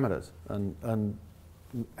of parameters, and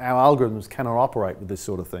our algorithms cannot operate with this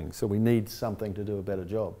sort of thing, so we need something to do a better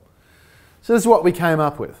job. So this is what we came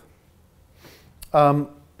up with.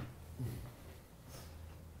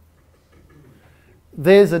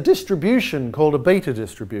 There's a distribution called a beta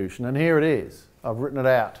distribution, and here it is. I've written it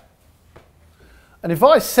out. And if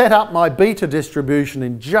I set up my beta distribution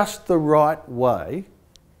in just the right way,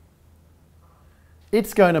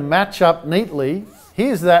 it's going to match up neatly.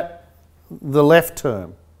 Here's the left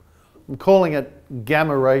term. I'm calling it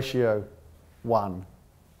gamma ratio 1.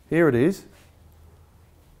 Here it is.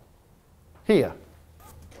 Here.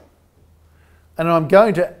 And I'm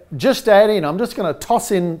going to just add in, I'm just going to toss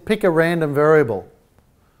in, pick a random variable,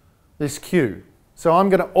 this q. So I'm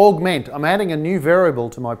going to augment, I'm adding a new variable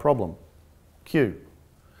to my problem, q.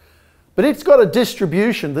 But it's got a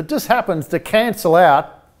distribution that just happens to cancel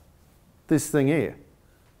out this thing here.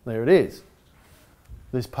 There it is.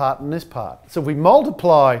 This part and this part. So if we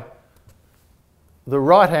multiply the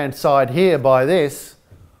right-hand side here by this,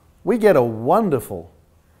 we get a wonderful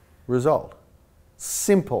result.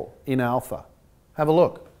 Simple in alpha. Have a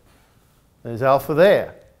look. There's alpha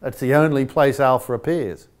there. That's the only place alpha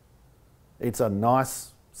appears. It's a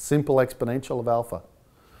nice, simple exponential of alpha.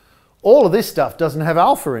 All of this stuff doesn't have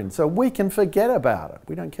alpha in, so we can forget about it.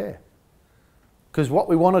 We don't care. Because what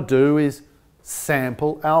we want to do is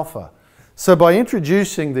sample alpha. So by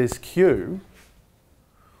introducing this q,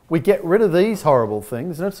 we get rid of these horrible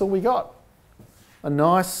things, and that's all we got. A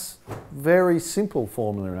nice, very simple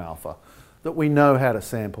formula in alpha that we know how to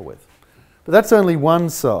sample with. But that's only one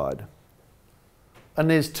side. And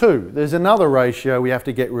there's two. There's another ratio we have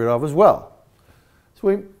to get rid of as well. So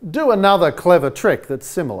we do another clever trick that's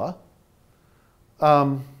similar.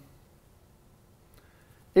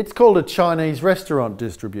 It's called a Chinese restaurant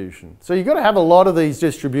distribution. So you've got to have a lot of these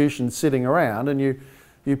distributions sitting around, and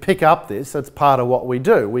you pick up this. That's part of what we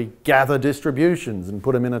do. We gather distributions and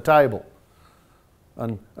put them in a table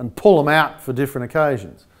and pull them out for different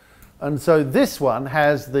occasions. And so this one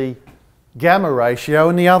has the gamma ratio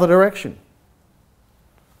in the other direction.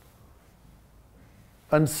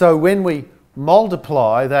 And so when we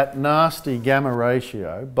multiply that nasty gamma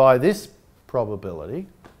ratio by this probability,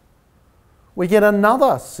 we get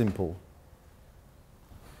another simple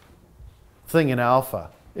thing in alpha.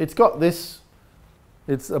 It's got this,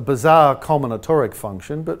 it's a bizarre combinatoric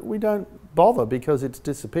function, but we don't bother because it's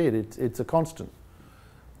disappeared. It's a constant.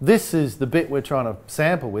 This is the bit we're trying to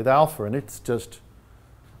sample with alpha, and it's just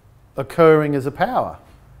occurring as a power.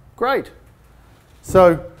 Great.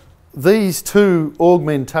 So these two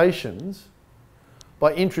augmentations,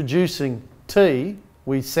 by introducing t,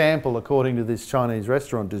 we sample according to this Chinese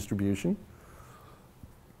restaurant distribution,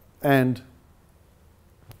 and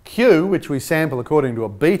q, which we sample according to a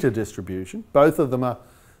beta distribution. Both of them are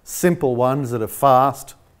simple ones that are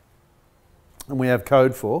fast and we have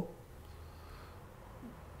code for.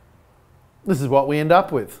 This is what we end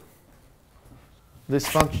up with. This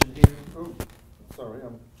function here. Oh, sorry,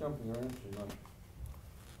 I'm jumping around too much.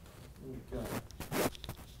 There we go.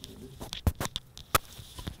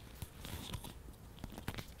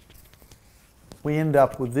 We end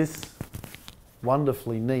up with this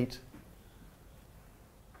wonderfully neat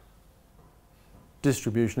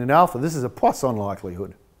distribution in alpha. This is a Poisson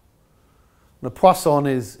likelihood. The Poisson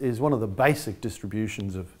is one of the basic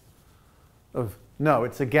distributions of no,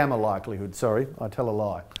 it's a gamma likelihood, sorry, I tell a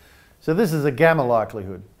lie. So this is a gamma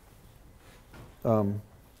likelihood. And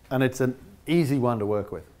it's an easy one to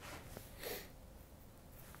work with.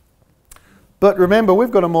 But remember,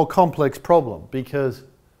 we've got a more complex problem because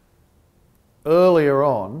earlier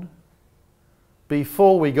on,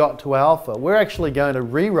 before we got to alpha, we're actually going to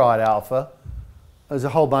rewrite alpha as a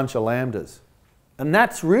whole bunch of lambdas. And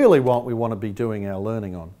that's really what we want to be doing our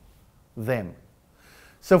learning on, them.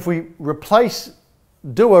 So if we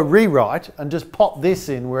do a rewrite and just pop this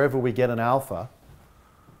in wherever we get an alpha,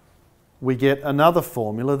 we get another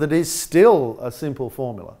formula that is still a simple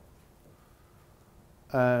formula.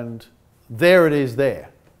 And there it is there.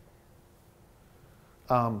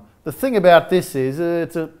 The thing about this is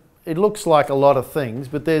it looks like a lot of things,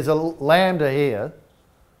 but there's a lambda here.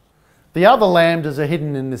 The other lambdas are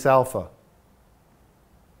hidden in this alpha.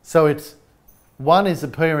 So one is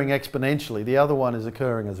appearing exponentially, the other one is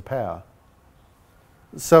occurring as a power.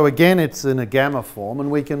 So again, it's in a gamma form,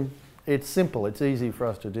 and it's simple, it's easy for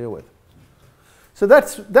us to deal with. So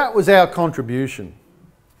that was our contribution,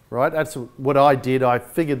 right? That's what I did. I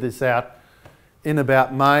figured this out in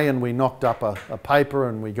about May, and we knocked up a paper,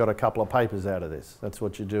 and we got a couple of papers out of this. That's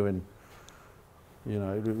what you do in,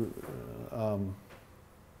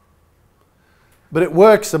 but it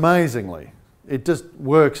works amazingly. It just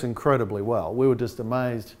works incredibly well. We were just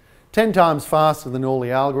amazed. 10 times faster than all the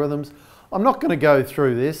algorithms. I'm not going to go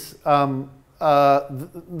through this.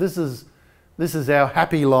 This is our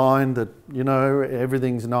happy line that,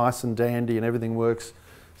 everything's nice and dandy and everything works.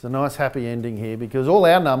 It's a nice happy ending here because all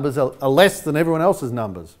our numbers are less than everyone else's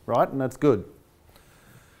numbers, right? And that's good.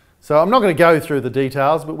 So I'm not going to go through the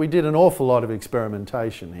details, but we did an awful lot of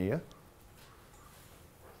experimentation here.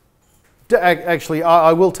 Actually,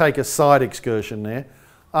 I will take a side excursion there.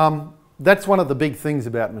 That's one of the big things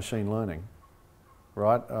about machine learning,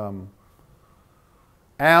 right?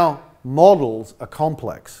 Our models are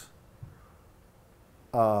complex.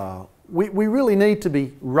 We really need to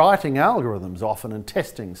be writing algorithms often and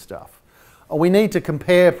testing stuff. We need to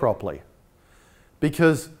compare properly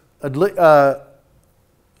because, I don't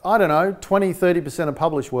know, 20–30% of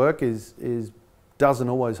published work doesn't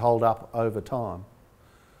always hold up over time.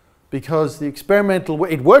 Because the experimental,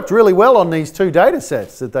 it worked really well on these two data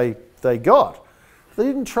sets that they got. They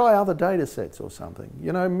didn't try other data sets or something.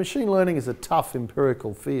 Machine learning is a tough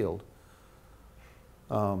empirical field.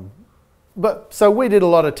 So we did a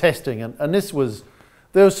lot of testing, and there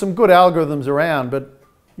was some good algorithms around, but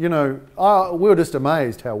we were just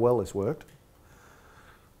amazed how well this worked.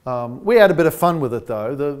 We had a bit of fun with it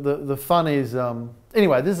though. The fun is,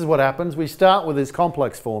 anyway, this is what happens. We start with this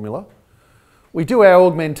complex formula. We do our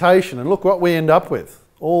augmentation, and look what we end up with.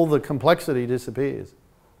 All the complexity disappears.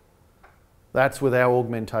 That's with our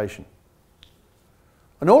augmentation.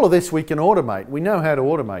 And all of this we can automate. We know how to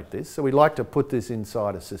automate this, so we like to put this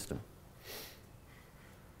inside a system.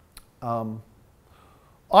 I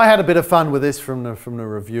had a bit of fun with this from the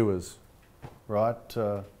reviewers, right?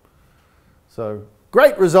 So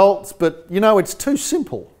great results, but it's too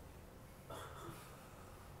simple.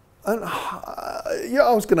 And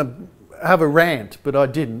I was going to have a rant, but I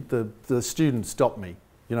didn't. The student stopped me.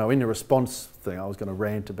 In the response thing, I was going to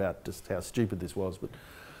rant about just how stupid this was, but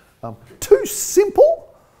too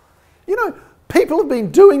simple? People have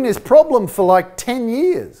been doing this problem for like 10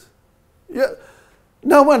 years.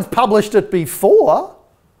 No one's published it before,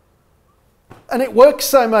 and it works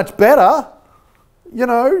so much better.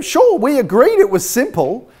 Sure, we agreed it was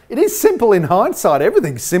simple. It is simple in hindsight.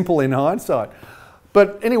 Everything's simple in hindsight.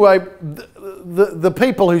 But anyway, the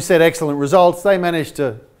people who said excellent results, they managed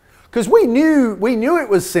to, because we knew it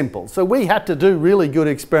was simple, so we had to do really good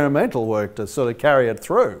experimental work to sort of carry it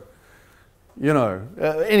through. You know,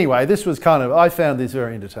 anyway, this was kind of, I found this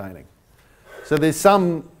very entertaining. So there's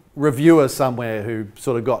some reviewer somewhere who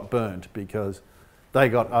sort of got burnt because they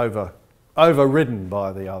got overridden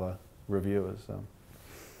by the other reviewers. So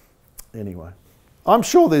anyway, I'm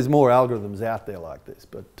sure there's more algorithms out there like this,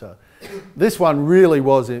 but this one really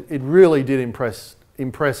was, it really did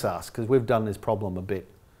impress us because we've done this problem a bit,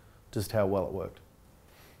 just how well it worked.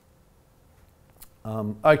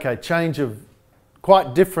 Okay, change of,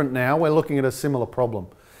 quite different now, we're looking at a similar problem.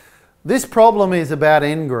 This problem is about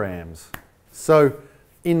n-grams. So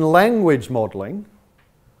in language modelling,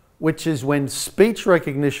 which is when speech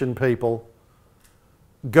recognition people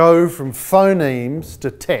go from phonemes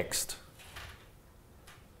to text,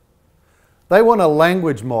 they want a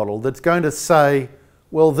language model that's going to say,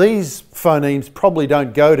 well, these phonemes probably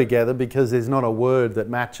don't go together because there's not a word that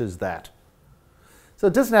matches that. So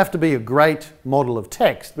it doesn't have to be a great model of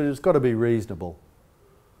text, but it's got to be reasonable.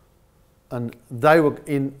 And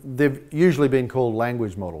they've usually been called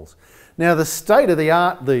language models. Now the state of the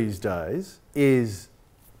art these days is,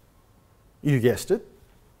 you guessed it,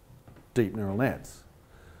 deep neural nets.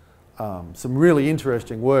 Some really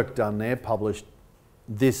interesting work done there, published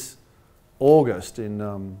this August at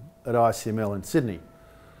ICML in Sydney.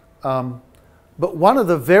 But one of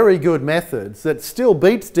the very good methods that still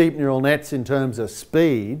beats deep neural nets in terms of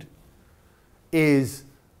speed is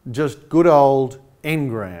just good old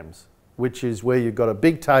n-grams, which is where you've got a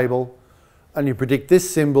big table and you predict this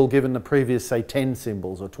symbol given the previous, say, 10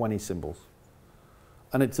 symbols or 20 symbols.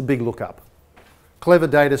 And it's a big lookup. Clever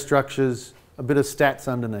data structures, a bit of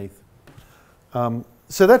stats underneath.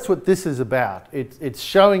 So that's what this is about. It's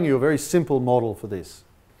showing you a very simple model for this.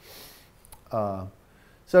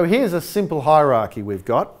 So here's a simple hierarchy we've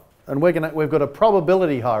got, and we've got a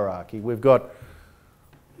probability hierarchy. We've got,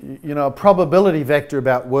 you know, a probability vector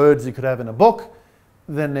about words you could have in a book.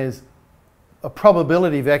 Then there's a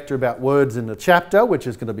probability vector about words in the chapter, which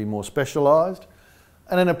is going to be more specialised,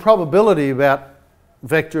 and then a probability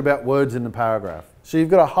vector about words in the paragraph. So you've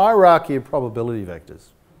got a hierarchy of probability vectors.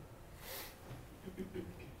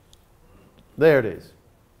 There it is.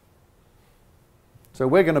 So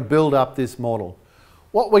we're going to build up this model.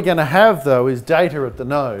 What we're going to have, though, is data at the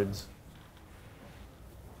nodes.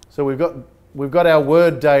 So we've got our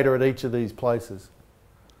word data at each of these places.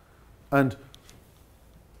 And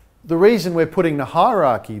the reason we're putting the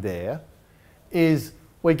hierarchy there is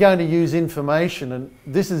we're going to use information, and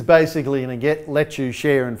this is basically going to let you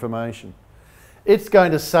share information. It's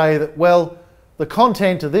going to say that, well, the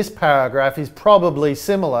content of this paragraph is probably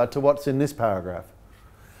similar to what's in this paragraph.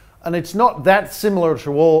 And it's not that similar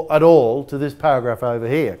at all to this paragraph over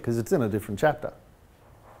here, because it's in a different chapter.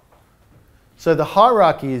 So the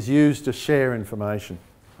hierarchy is used to share information.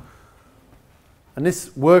 And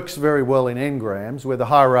this works very well in n-grams, where the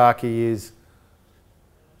hierarchy is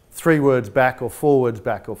 3 words back, or 4 words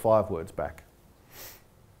back, or 5 words back.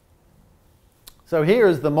 So here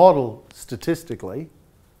is the model statistically.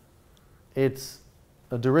 It's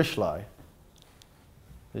a Dirichlet.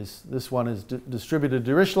 This one is distributed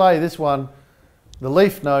Dirichlet. This one, the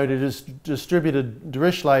leaf node, it is distributed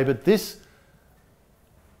Dirichlet, but this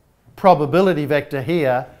probability vector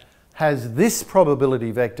here has this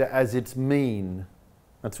probability vector as its mean.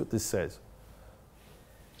 That's what this says.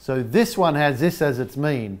 So this one has this as its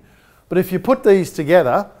mean. But if you put these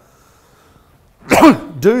together,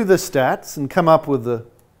 do the stats and come up with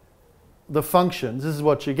the functions, this is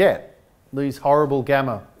what you get. These horrible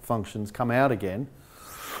gamma functions come out again.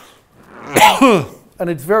 And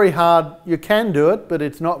it's very hard. You can do it, but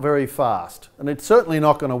it's not very fast. And it's certainly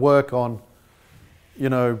not going to work on, you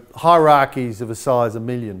know, hierarchies of a size 1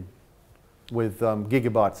 million with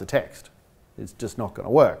gigabytes of text. It's just not going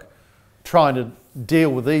to work. Trying to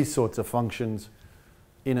deal with these sorts of functions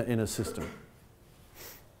in a system.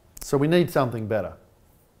 So we need something better.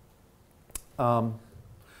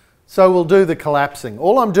 So we'll do the collapsing.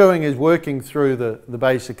 All I'm doing is working through the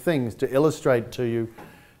basic things to illustrate to you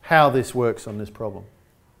how this works on this problem.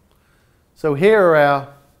 So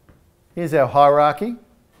here's our hierarchy.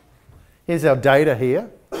 Here's our data here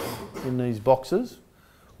in these boxes.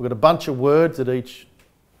 We've got a bunch of words at each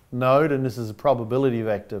node, and this is a probability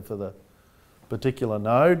vector for the particular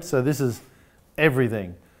node. So this is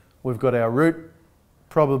everything. We've got our root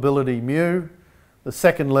probability mu, the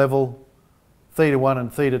second level theta 1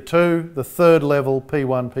 and theta 2, the third level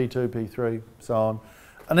P1, P2, P3, so on,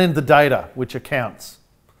 and then the data, which accounts.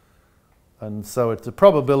 And so it's a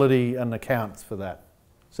probability and accounts for that.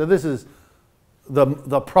 So this is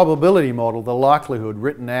the probability model, the likelihood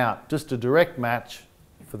written out, just a direct match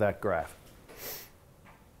for that graph.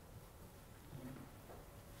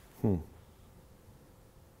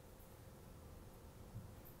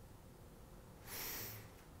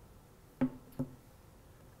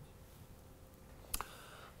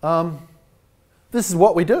 This is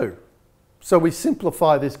what we do. So we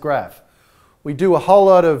simplify this graph. We do a whole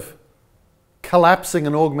lot of collapsing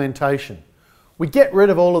and augmentation. We get rid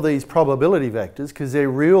of all of these probability vectors because they're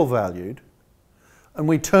real valued, and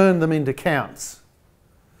we turn them into counts.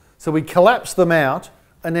 So we collapse them out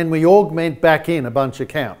and then we augment back in a bunch of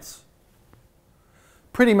counts.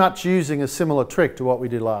 Pretty much using a similar trick to what we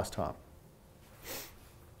did last time.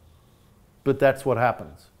 But that's what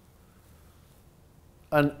happens.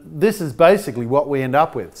 And this is basically what we end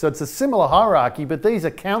up with. So it's a similar hierarchy, but these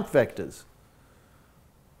are count vectors.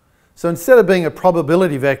 So instead of being a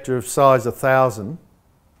probability vector of size 1,000,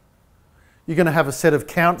 you're going to have a set of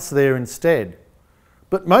counts there instead.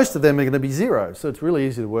 But most of them are going to be 0, so it's really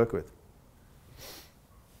easy to work with.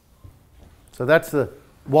 So that's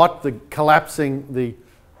what the collapsing,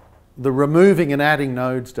 the removing and adding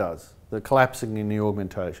nodes does, the collapsing and the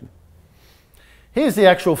augmentation. Here's the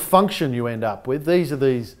actual function you end up with. These are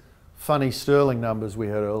these funny Stirling numbers we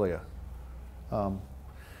had earlier. Now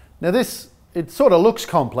this, it sort of looks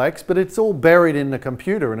complex, but it's all buried in the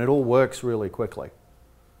computer and it all works really quickly.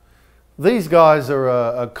 These guys are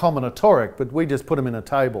a combinatoric, but we just put them in a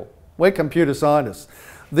table. We're computer scientists.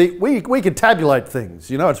 We can tabulate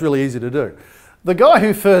things, you know, it's really easy to do. The guy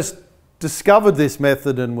who first discovered this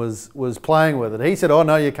method and was playing with it, he said, oh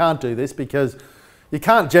no, you can't do this because you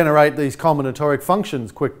can't generate these combinatoric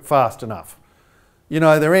functions fast enough. You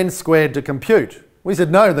know, they're n squared to compute. We said,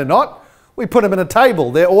 no, they're not. We put them in a table.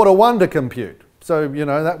 They're order 1 to compute. So, you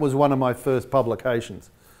know, that was one of my first publications.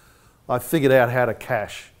 I figured out how to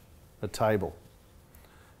cache a table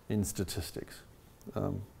in statistics.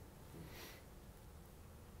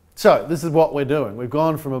 So this is what we're doing. We've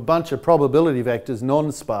gone from a bunch of probability vectors,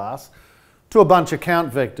 non-sparse, to a bunch of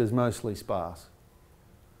count vectors, mostly sparse.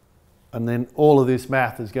 And then all of this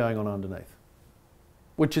math is going on underneath,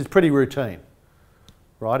 which is pretty routine,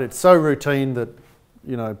 right? It's so routine that,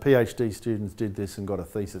 you know, PhD students did this and got a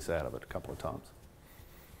thesis out of it a couple of times.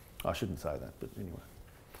 I shouldn't say that, but anyway.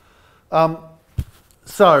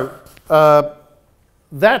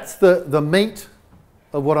 That's the meat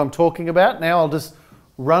of what I'm talking about. Now I'll just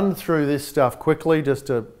run through this stuff quickly just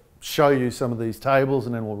to show you some of these tables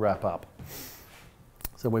and then we'll wrap up.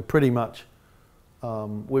 So we're pretty much,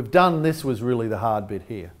 we've done, this was really the hard bit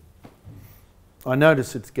here. I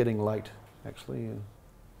notice it's getting late, actually.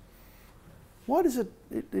 Why does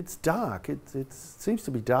it's dark. It seems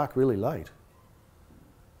to be dark really late.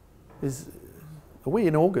 Are we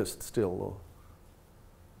in August still? Or?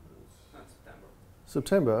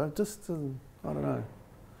 September? Just, I don't know.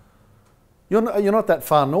 You're not that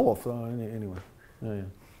far north, anyway. Yeah.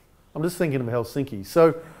 I'm just thinking of Helsinki.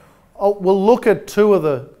 So we'll look at two of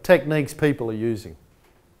the techniques people are using,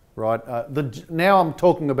 right? Now I'm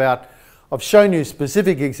talking about, I've shown you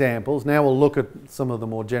specific examples. Now we'll look at some of the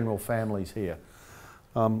more general families here.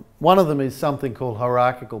 One of them is something called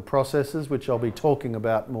hierarchical processes, which I'll be talking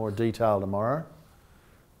about in more detail tomorrow.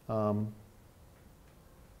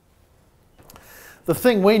 The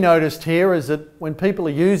thing we noticed here is that when people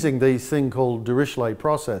are using these things called Dirichlet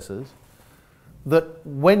processes, that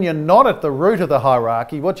when you're not at the root of the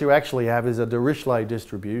hierarchy, what you actually have is a Dirichlet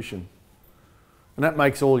distribution. And that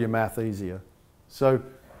makes all your math easier. So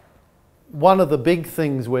one of the big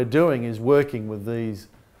things we're doing is working with these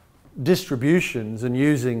distributions and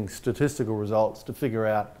using statistical results to figure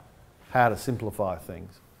out how to simplify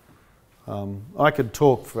things. I could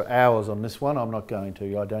talk for hours on this one. I'm not going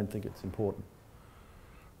to. I don't think it's important.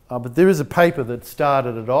 But there is a paper that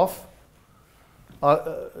started it off.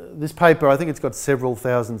 This paper, I think it's got several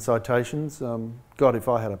thousand citations. God, if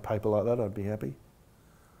I had a paper like that, I'd be happy.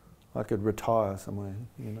 I could retire somewhere,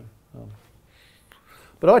 you know.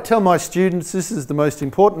 But I tell my students this is the most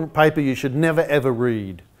important paper you should never ever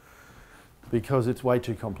read because it's way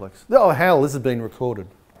too complex. Oh hell, this has been recorded.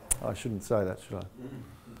 I shouldn't say that, should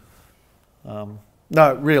I?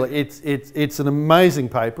 No, really, it's an amazing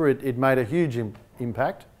paper. It made a huge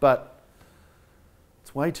impact, but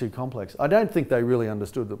it's way too complex. I don't think they really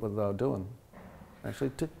understood what they were doing.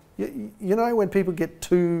 Actually, you know when people get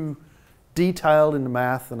too detailed in the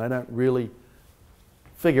math and they don't really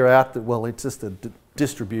figure out that, well, it's just a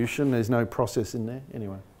distribution, there's no process in there.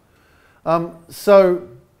 Anyway, so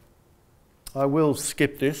I will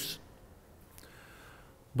skip this,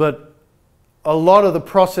 but a lot of the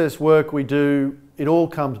process work we do, it all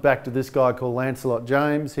comes back to this guy called Lancelot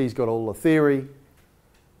James. He's got all the theory.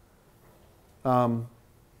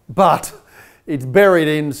 But it's buried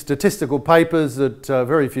in statistical papers that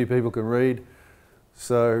very few people can read.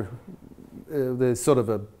 So there's sort of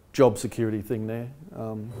a job security thing there.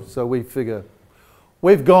 So we figure,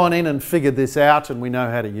 we've gone in and figured this out and we know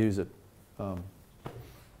how to use it.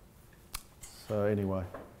 So anyway,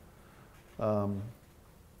 I'm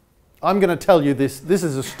going to tell you this. This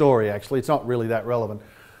is a story actually. It's not really that relevant.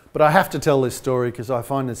 But I have to tell this story because I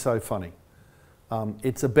find it so funny.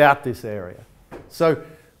 It's about this area. So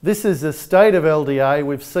this is the state of LDA.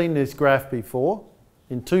 We've seen this graph before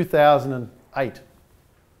in 2008.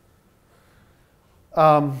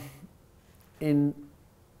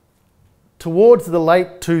 Towards the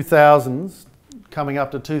late 2000s, coming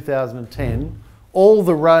up to 2010, all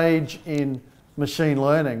the rage in machine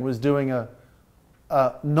learning was doing a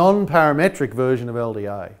non-parametric version of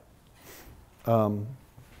LDA. There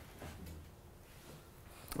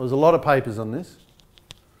was a lot of papers on this.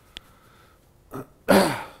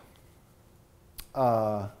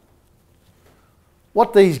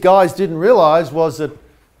 What these guys didn't realise was that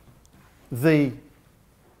the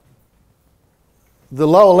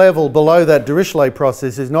lower level below that Dirichlet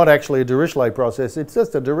process is not actually a Dirichlet process, it's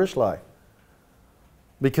just a Dirichlet.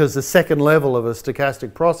 Because the second level of a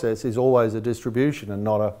stochastic process is always a distribution and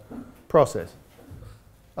not a process.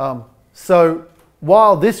 So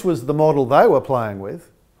while this was the model they were playing with,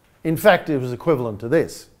 in fact it was equivalent to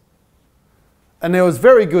this. And there was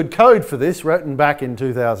very good code for this written back in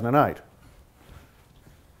 2008.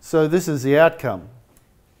 So this is the outcome.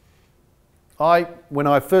 When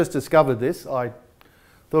I first discovered this, I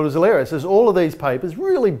thought it was hilarious. There's all of these papers,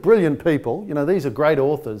 really brilliant people. You know, these are great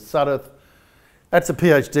authors. Suddath, that's a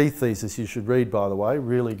PhD thesis you should read, by the way,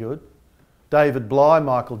 really good. David Bly,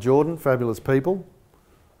 Michael Jordan, fabulous people.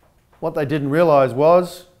 What they didn't realise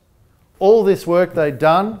was all this work they'd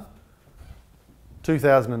done,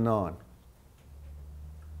 2009.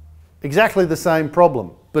 Exactly the same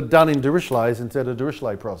problem, but done in Dirichlets instead of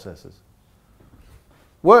Dirichlet processes.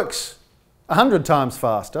 Works 100 times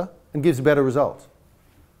faster and gives better results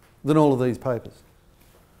than all of these papers.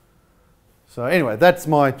 So anyway, that's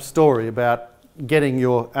my story about getting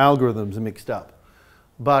your algorithms mixed up.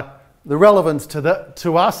 But the relevance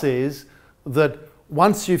to us is that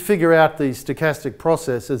once you figure out these stochastic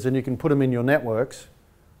processes and you can put them in your networks,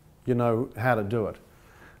 you know how to do it.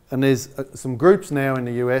 And there's some groups now in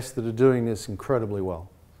the US that are doing this incredibly well.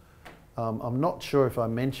 I'm not sure if I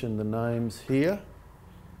mentioned the names here.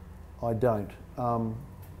 I don't.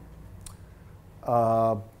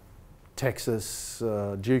 Texas,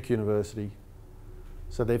 Duke University.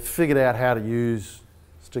 So they've figured out how to use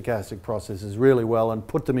stochastic processes really well and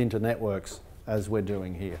put them into networks as we're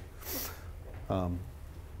doing here.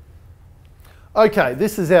 Okay,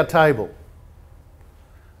 this is our table.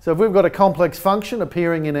 So if we've got a complex function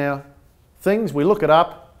appearing in our things, we look it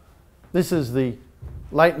up. This is the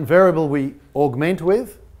latent variable we augment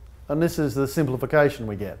with, and this is the simplification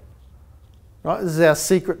we get. Right? This is our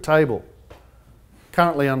secret table,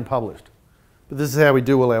 currently unpublished. But this is how we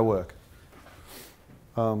do all our work.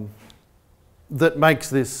 That makes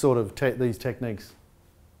this sort of these techniques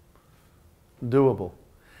doable.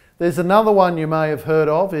 There's another one you may have heard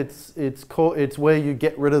of. It's where you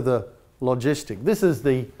get rid of the logistic. This is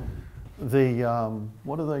the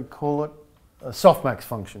what do they call it? A softmax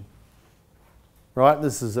function. Right?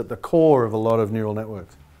 This is at the core of a lot of neural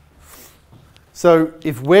networks. So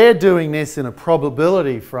if we're doing this in a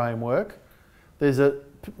probability framework, there's a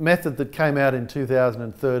method that came out in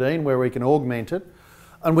 2013 where we can augment it,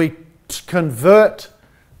 and we convert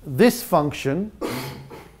this function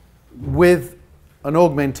with an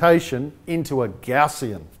augmentation into a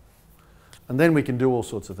Gaussian, and then we can do all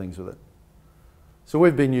sorts of things with it. So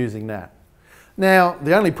we've been using that. Now,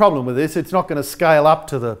 the only problem with this, it's not going to scale up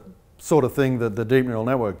to the sort of thing that the deep neural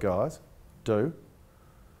network guys do,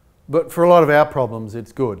 but for a lot of our problems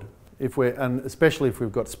it's good, and especially if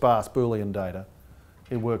we've got sparse Boolean data,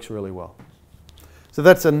 it works really well. So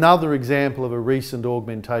that's another example of a recent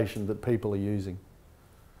augmentation that people are using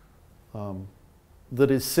that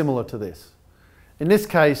is similar to this. In this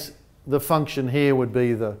case, the function here would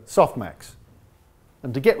be the softmax.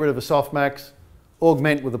 And to get rid of a softmax,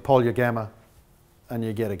 augment with a polygamma and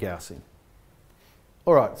you get a Gaussian.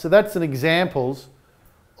 All right, so that's an examples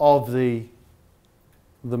of the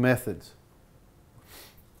methods.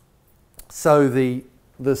 So the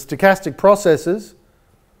stochastic processes,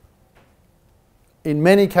 in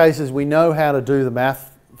many cases we know how to do the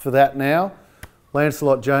math for that now.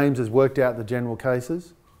 Lancelot James has worked out the general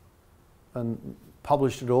cases and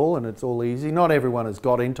published it all, and it's all easy. Not everyone has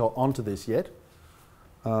got onto this yet.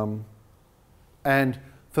 And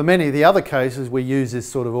for many of the other cases, we use this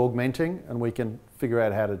sort of augmenting, and we can figure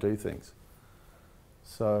out how to do things.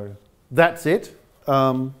 So that's it.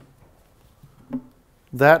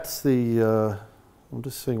 That's the, I'm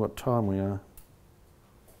just seeing what time we are.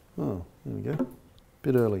 Oh, there we go.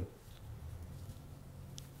 Bit early.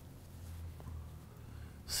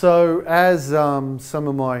 So as some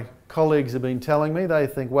of my colleagues have been telling me, they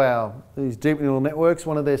think, wow, these deep neural networks,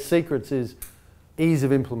 one of their secrets is ease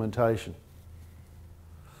of implementation.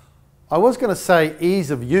 I was going to say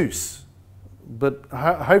ease of use, but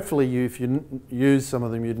hopefully if you use some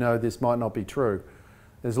of them, you'd know this might not be true.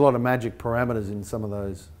 There's a lot of magic parameters in some of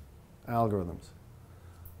those algorithms.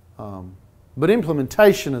 But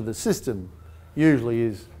implementation of the system usually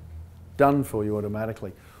is done for you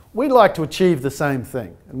automatically. We like to achieve the same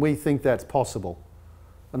thing, and we think that's possible.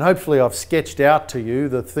 And hopefully I've sketched out to you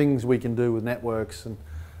the things we can do with networks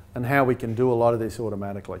and how we can do a lot of this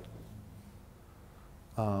automatically.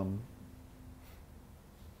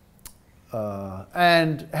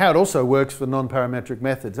 And how it also works for non-parametric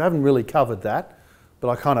methods. I haven't really covered that, but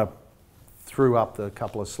I kind of threw up the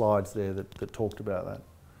couple of slides there that talked about that.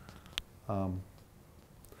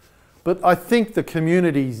 But I think the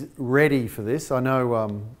community's ready for this. I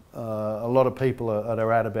know a lot of people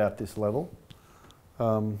are at about this level.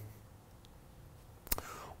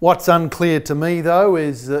 What's unclear to me, though,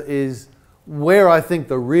 is where I think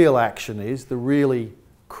the real action is, the really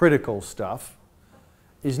critical stuff,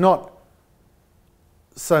 is not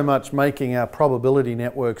so much making our probability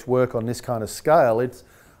networks work on this kind of scale. It's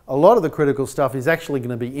a lot of the critical stuff is actually going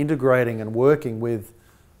to be integrating and working with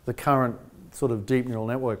the current sort of deep neural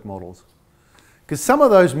network models. Because some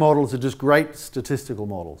of those models are just great statistical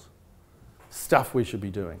models, stuff we should be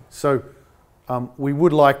doing. So we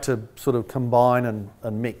would like to sort of combine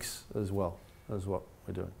and mix as well as what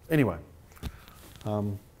we're doing. Anyway,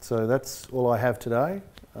 so that's all I have today.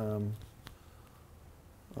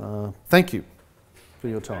 Thank you for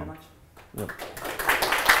your time. Thank you very much. Yep.